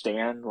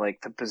understand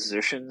the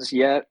positions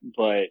yet,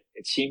 but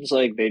it seems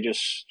like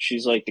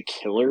she's the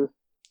killer.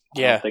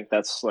 Yeah. I don't think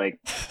that's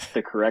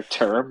the correct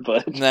term,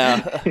 but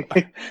no.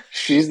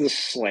 she's the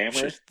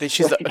slammer.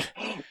 She's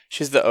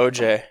the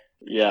OJ.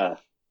 Yeah.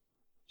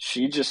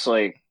 She just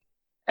like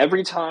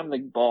every time the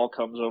ball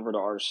comes over to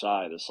our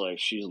side, it's like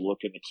she's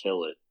looking to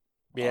kill it.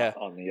 Yeah.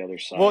 On the other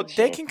side. Well,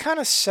 they can kind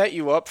of set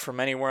you up from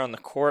anywhere on the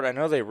court. I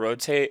know they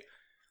rotate.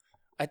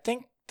 I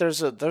think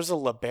there's a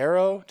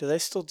libero. Do they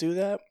still do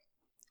that?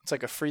 It's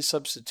like a free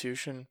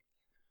substitution.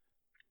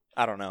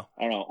 I don't know.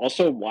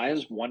 Also, why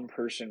is one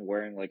person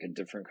wearing like a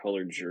different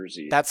colored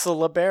jersey? That's the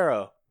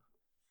libero.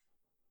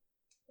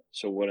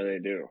 So what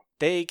do?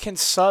 They can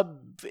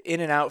sub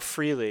in and out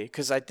freely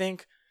because I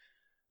think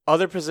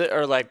other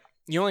or like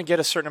you only get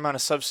a certain amount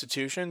of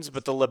substitutions,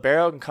 but the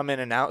libero can come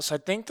in and out. So I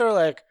think they're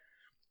like,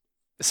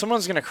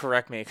 someone's going to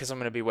correct me because I'm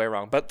going to be way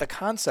wrong, but the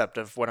concept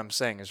of what I'm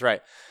saying is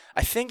right.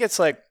 I think it's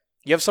like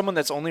you have someone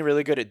that's only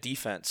really good at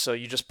defense, so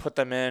you just put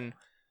them in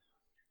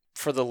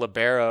for the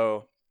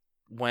libero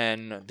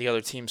when the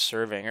other team's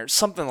serving or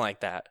something like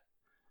that.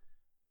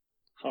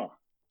 Huh.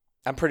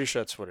 I'm pretty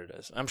sure that's what it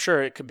is. I'm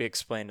sure it could be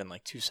explained in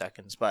like 2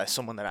 seconds by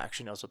someone that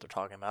actually knows what they're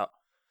talking about.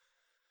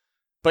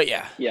 But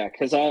yeah. Yeah,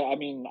 because I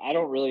mean, I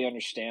don't really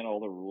understand all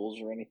the rules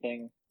or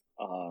anything.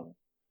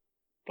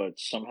 But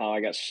somehow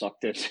I got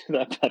sucked into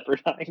that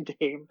Pepperdine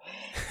game.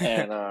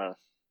 And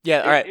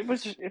yeah, all right. It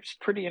was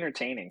pretty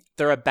entertaining.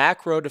 They're a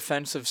back row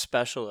defensive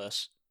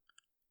specialist.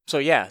 So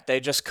yeah, they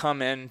just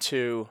come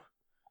into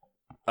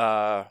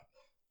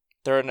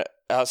they're an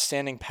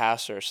outstanding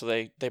passer, so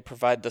they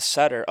provide the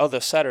setter. Oh,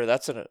 the setter,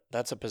 that's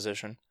a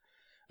position.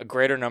 A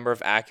greater number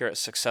of accurate,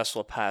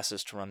 successful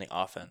passes to run the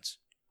offense.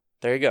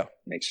 There you go.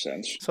 Makes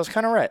sense. So it's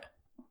kind of right.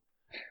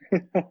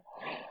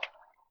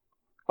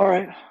 All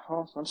right.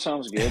 Well, that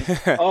sounds good.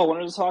 I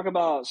wanted to talk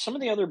about some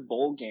of the other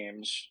bowl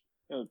games.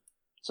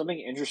 Something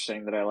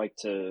interesting that I like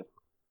to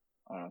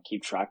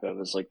keep track of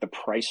is like the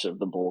price of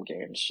the bowl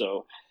games.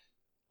 So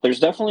there's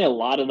definitely a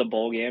lot of the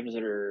bowl games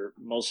that are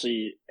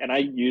mostly, and I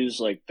use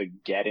like the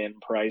get-in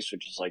price,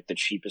 which is like the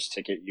cheapest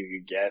ticket you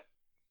could get.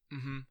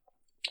 Mm-hmm.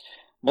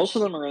 Most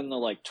of them are in the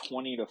like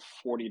 $20 to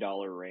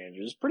 $40 range.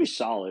 It's pretty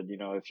solid,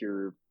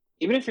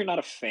 even if you're not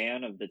a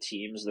fan of the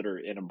teams that are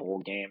in a bowl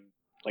game.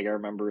 Like I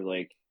remember,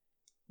 like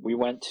we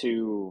went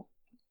to.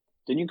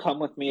 Didn't you come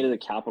with me to the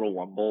Capital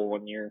One Bowl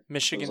one year?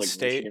 Michigan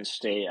State. Michigan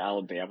State,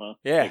 Alabama.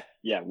 Yeah.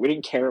 We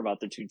didn't care about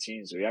the two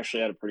teams. We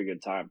actually had a pretty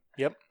good time.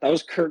 Yep. That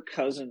was Kirk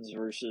Cousins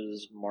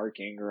versus Mark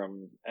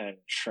Ingram and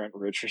Trent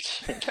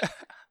Richardson.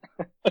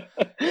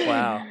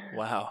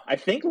 Wow. I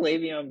think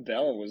Le'Veon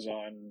Bell was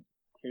on.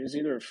 He was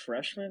either a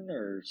freshman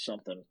or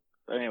something.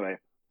 But anyway.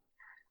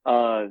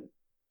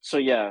 So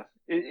yeah,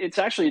 it's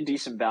actually a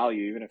decent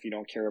value, even if you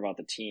don't care about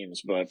the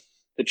teams. But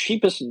the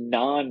cheapest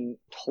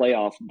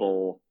non-playoff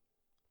bowl,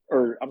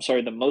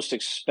 the most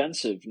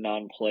expensive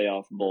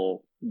non-playoff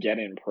bowl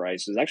get-in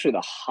price is actually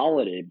the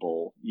Holiday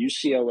Bowl,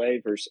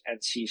 UCLA versus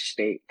NC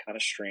State. Kind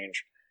of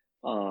strange,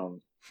 but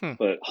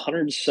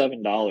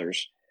 $107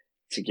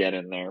 to get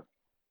in there.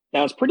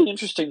 Now it's pretty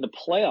interesting. The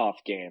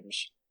playoff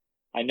games.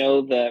 I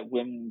know that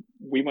when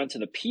we went to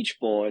the Peach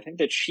Bowl, I think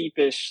the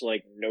cheapest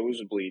like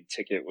nosebleed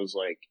ticket was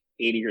like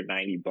 $80 or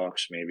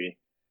 $90 maybe.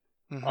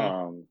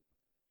 Mm-hmm.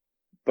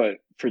 But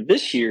for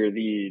this year,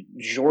 the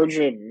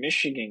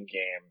Georgia-Michigan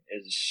game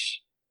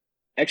is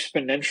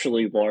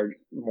exponentially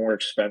more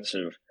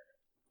expensive.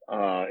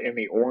 In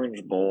the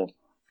Orange Bowl,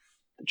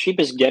 the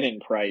cheapest get-in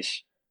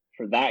price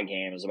for that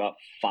game is about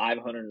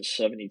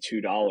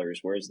 $572,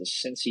 whereas the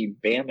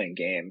Cincy-Bama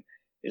game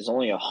is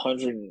only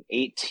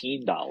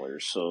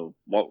 $118. So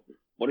what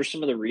are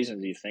some of the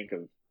reasons you think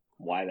of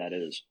why that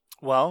is?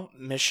 Well,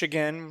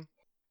 Michigan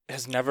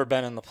has never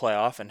been in the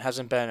playoff and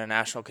hasn't been a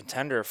national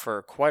contender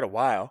for quite a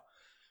while.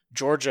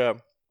 Georgia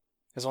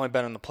has only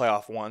been in the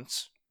playoff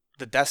once.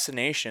 The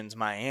destination's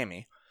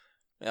Miami.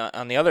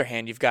 On the other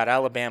hand, you've got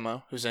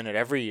Alabama, who's in it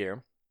every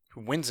year,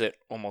 who wins it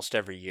almost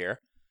every year.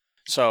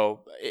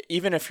 So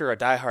even if you're a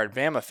diehard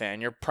Bama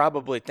fan, you're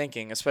probably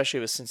thinking, especially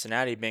with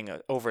Cincinnati being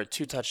over a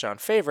 2-touchdown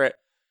favorite,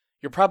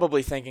 you're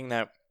probably thinking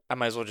that I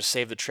might as well just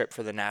save the trip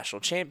for the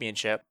national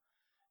championship.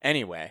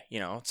 Anyway,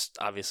 it's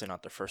obviously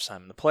not their first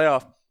time in the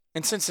playoff.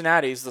 And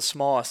Cincinnati is the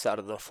smallest out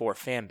of the 4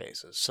 fan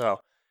bases. So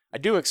I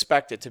do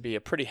expect it to be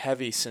a pretty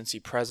heavy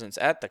Cincy presence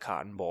at the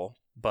Cotton Bowl,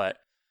 but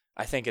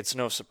I think it's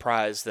no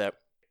surprise that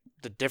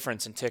the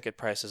difference in ticket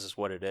prices is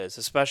what it is,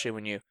 especially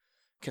when you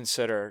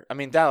consider,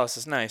 Dallas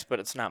is nice, but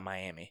it's not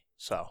Miami,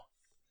 so.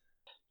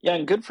 Yeah,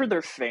 and good for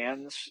their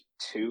fans,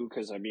 too,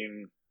 because, I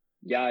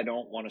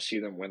don't want to see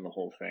them win the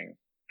whole thing,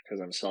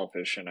 because I'm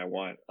selfish, and I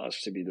want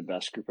us to be the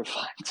best Group of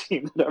 5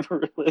 team that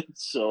ever lived,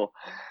 so.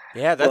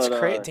 Yeah, that's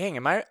great. Dang,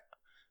 am I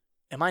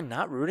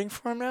not rooting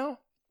for them now?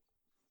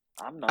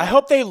 I'm not. I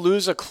hope they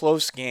lose a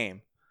close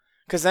game,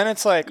 because then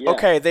it's like,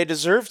 okay, they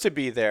deserve to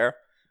be there,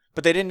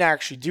 but they didn't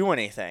actually do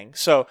anything.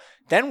 So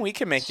then we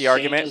can make the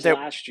argument that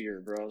last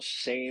year, bro.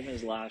 Same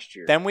as last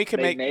year. Then we could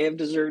they may have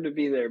deserved to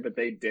be there, but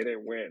they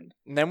didn't win.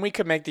 Then we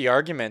could make the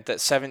argument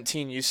that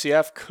 17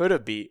 UCF could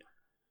have beat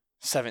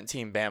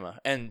 17 Bama,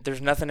 and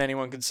there's nothing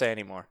anyone can say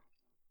anymore.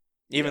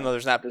 Even though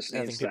there's not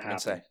nothing people can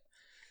say.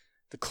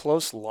 The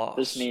close loss.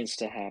 This needs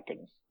to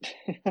happen.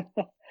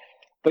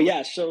 But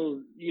yeah,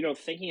 so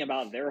thinking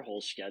about their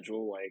whole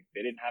schedule, like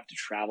they didn't have to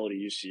travel to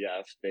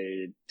UCF.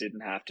 They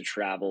didn't have to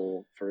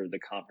travel for the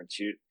conference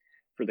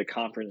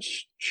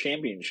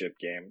championship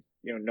game.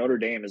 Notre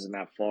Dame isn't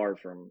that far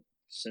from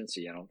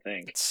Cincy, I don't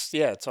think.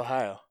 It's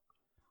Ohio.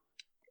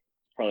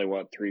 Probably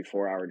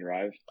 3-4 hour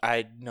drive.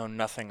 I know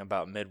nothing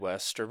about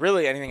Midwest or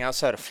really anything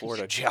outside of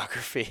Florida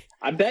geography.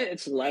 I bet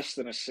it's less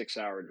than a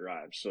 6-hour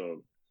drive.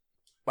 So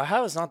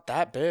Ohio is not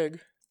that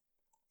big.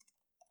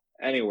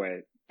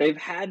 Anyway, they've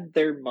had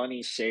their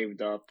money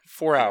saved up.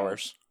 4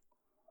 hours.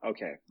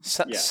 Okay.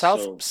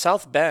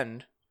 South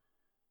Bend.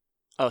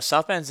 Oh,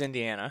 South Bend's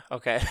Indiana.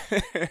 Okay.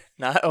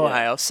 Not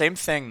Ohio. Yeah. Same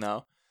thing,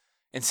 though.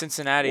 In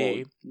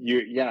Cincinnati.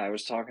 Well,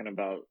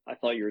 I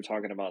thought you were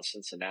talking about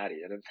Cincinnati.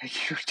 I didn't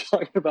think you were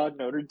talking about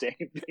Notre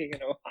Dame being in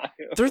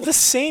Ohio. They're the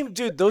same,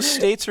 dude. Those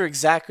states are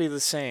exactly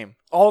the same.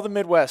 All the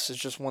Midwest is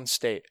just one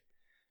state.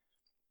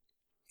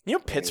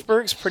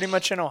 Pittsburgh's pretty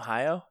much in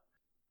Ohio?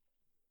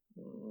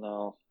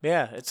 No.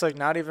 Yeah, it's like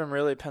not even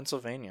really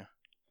Pennsylvania.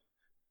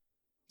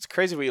 It's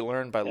crazy what you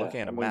learn by looking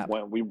at a map.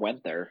 We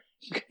went there.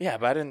 Yeah,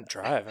 but I didn't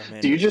drive. I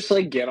mean, do you just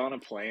get on a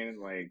plane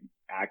and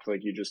act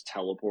like you just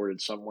teleported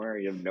somewhere?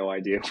 You have no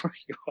idea where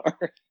you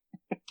are.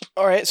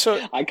 All right, so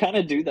I kind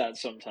of do that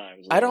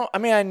sometimes.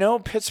 I know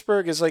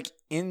Pittsburgh is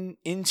in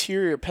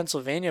interior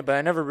Pennsylvania, but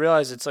I never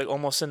realized it's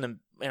almost in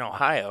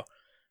Ohio.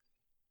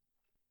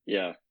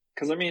 Yeah,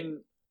 because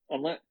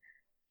unless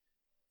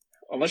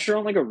you're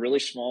on a really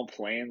small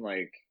plane,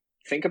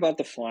 think about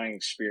the flying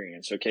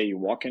experience. Okay, you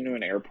walk into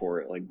an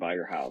airport by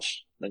your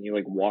house, then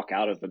you walk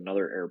out of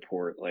another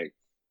airport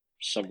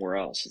somewhere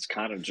else. It's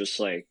kind of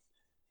just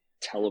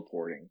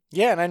teleporting.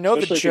 Yeah, and I know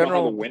especially the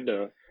general if you don't have a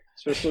window,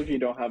 especially if you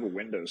don't have a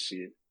window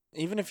seat.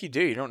 Even if you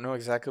do, you don't know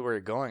exactly where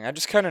you're going. I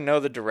just kind of know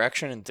the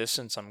direction and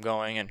distance I'm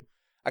going, and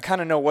I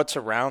kind of know what's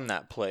around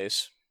that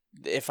place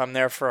if I'm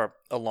there for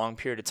a long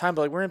period of time.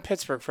 But we're in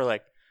Pittsburgh for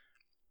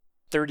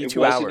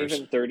 32 hours. It wasn't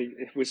even 30.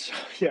 It was,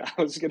 yeah,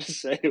 I was going to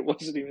say it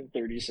wasn't even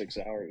 36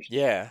 hours.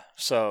 Yeah,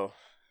 so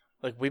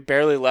we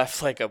barely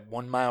left a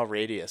 1 mile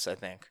radius, I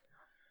think,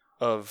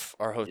 of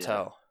our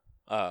hotel.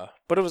 Yeah.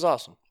 But it was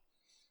awesome.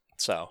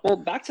 So. Well,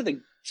 back to the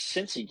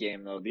Cincy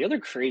game, though. The other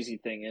crazy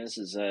thing is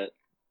that,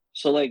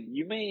 so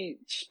you may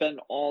spend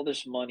all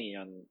this money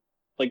on,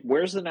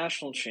 where's the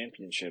national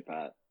championship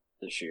at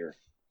this year?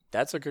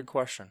 That's a good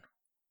question.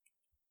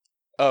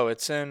 Oh,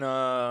 it's in,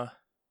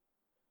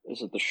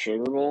 is it the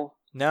Sugar Bowl?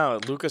 No,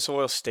 Lucas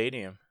Oil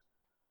Stadium.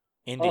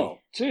 Indy. Oh,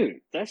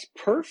 dude, that's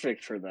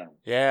perfect for them.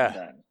 Yeah.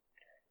 Then.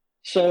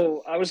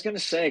 So I was going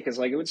to say, because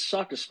it would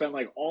suck to spend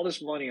all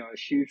this money on a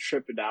huge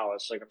trip to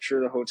Dallas. I'm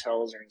sure the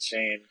hotels are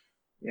insane.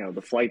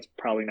 The flight's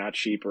probably not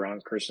cheap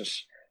around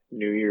Christmas,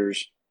 New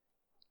Year's.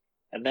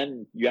 And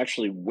then you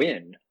actually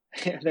win.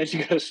 And then you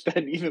got to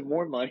spend even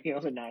more money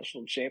on the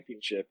national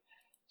championship.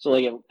 So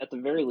at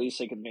the very least,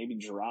 they could maybe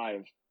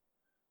drive.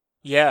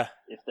 Yeah.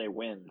 If they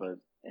win, but.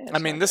 I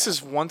mean, this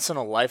is once in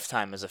a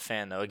lifetime as a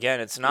fan, though. Again,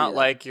 it's not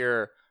like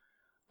you're,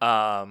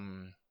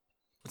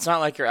 it's not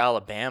like you're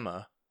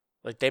Alabama.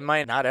 They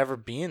might not ever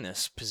be in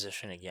this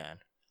position again.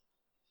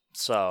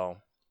 So,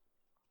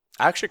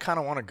 I actually kind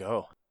of want to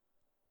go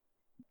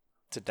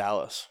to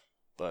Dallas,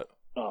 but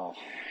I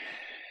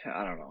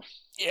don't know.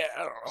 Yeah,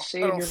 I don't know.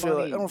 Save your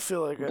money. I don't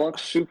feel like it.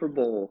 Bucks Super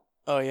Bowl.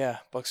 Oh yeah,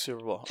 Bucks Super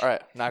Bowl. All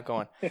right, not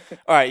going.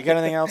 All right, you got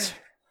anything else?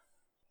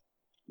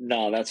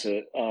 No, that's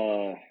it.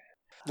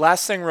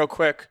 Last thing real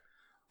quick,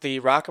 the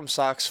Rock'em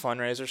Socks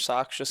fundraiser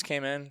socks just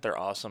came in. They're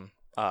awesome.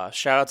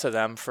 Shout out to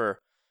them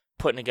for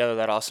putting together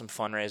that awesome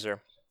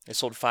fundraiser. They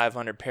sold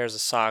 500 pairs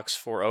of socks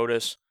for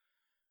Otis.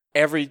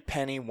 Every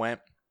penny went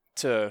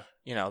to,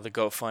 the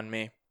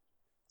GoFundMe.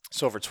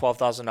 So over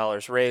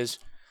 $12,000 raised.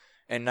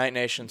 And Night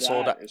Nation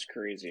sold out. That is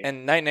crazy.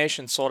 And Night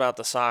Nation sold out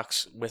the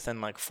socks within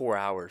 4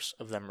 hours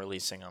of them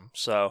releasing them.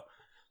 So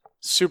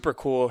super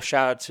cool.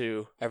 Shout out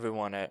to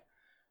everyone at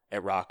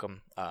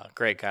Rock'em,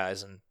 great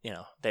guys, and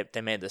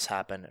they made this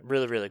happen.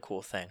 Really, really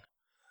cool thing.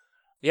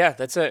 Yeah,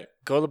 that's it.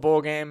 Go to the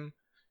bowl game,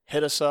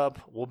 hit us up.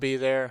 We'll be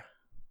there.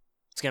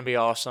 It's gonna be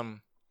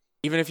awesome.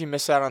 Even if you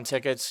miss out on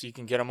tickets, you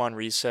can get them on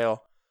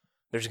resale.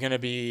 There's gonna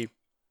be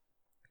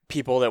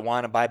people that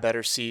want to buy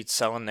better seats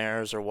selling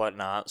theirs or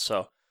whatnot.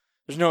 So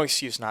there's no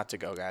excuse not to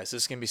go, guys.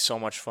 This is gonna be so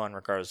much fun,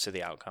 regardless of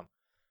the outcome.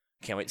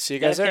 Can't wait to see you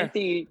guys there. I think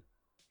the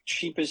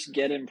cheapest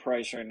get-in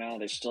price right now,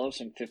 they still have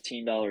some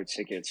 $15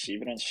 tickets.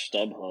 Even on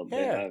StubHub,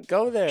 they have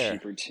go there.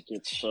 Cheaper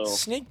tickets. So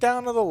sneak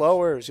down to the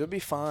lowers. You'll be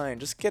fine.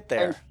 Just get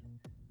there.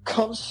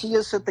 Come see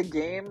us at the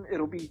game.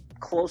 It'll be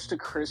close to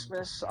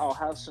Christmas. I'll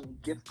have some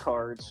gift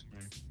cards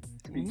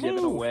to be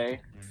given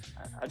away.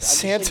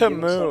 Santa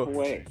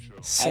Moo.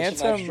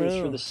 Santa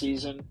Moo for the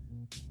season.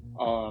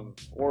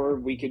 Or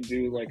we could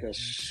do a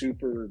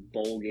Super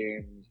Bowl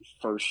game,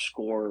 first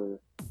score,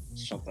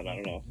 something. I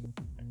don't know.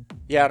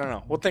 Yeah, I don't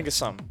know. We'll think of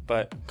some,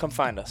 but come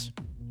find us.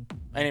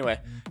 Anyway,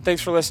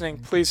 thanks for listening.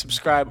 Please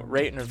subscribe,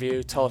 rate, and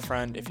review. Tell a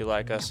friend if you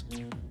like us.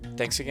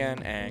 Thanks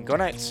again, and go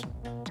Knights.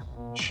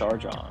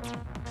 Charge on.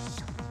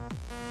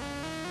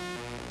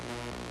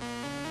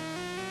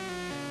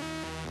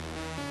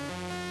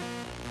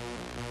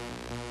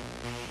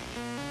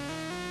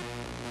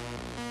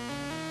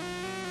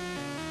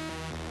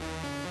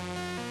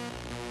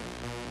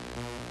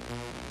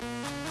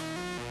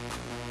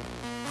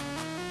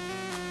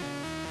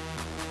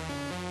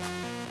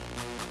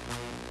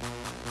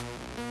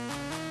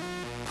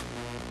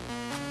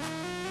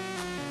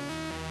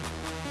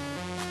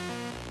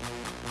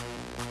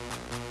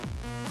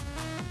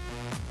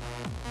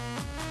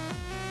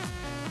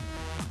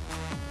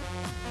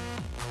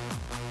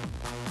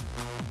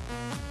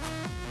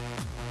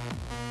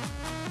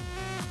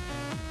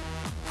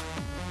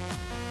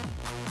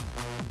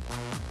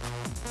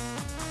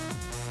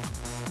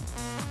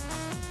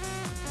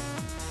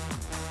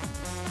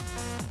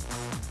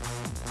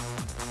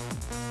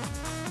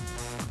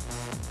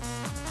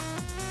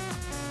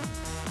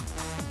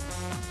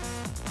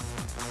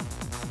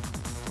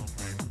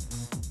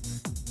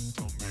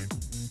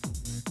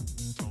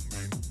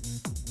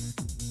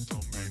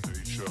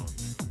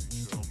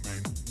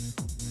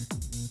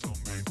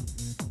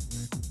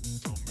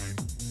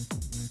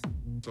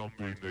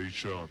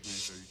 Domination.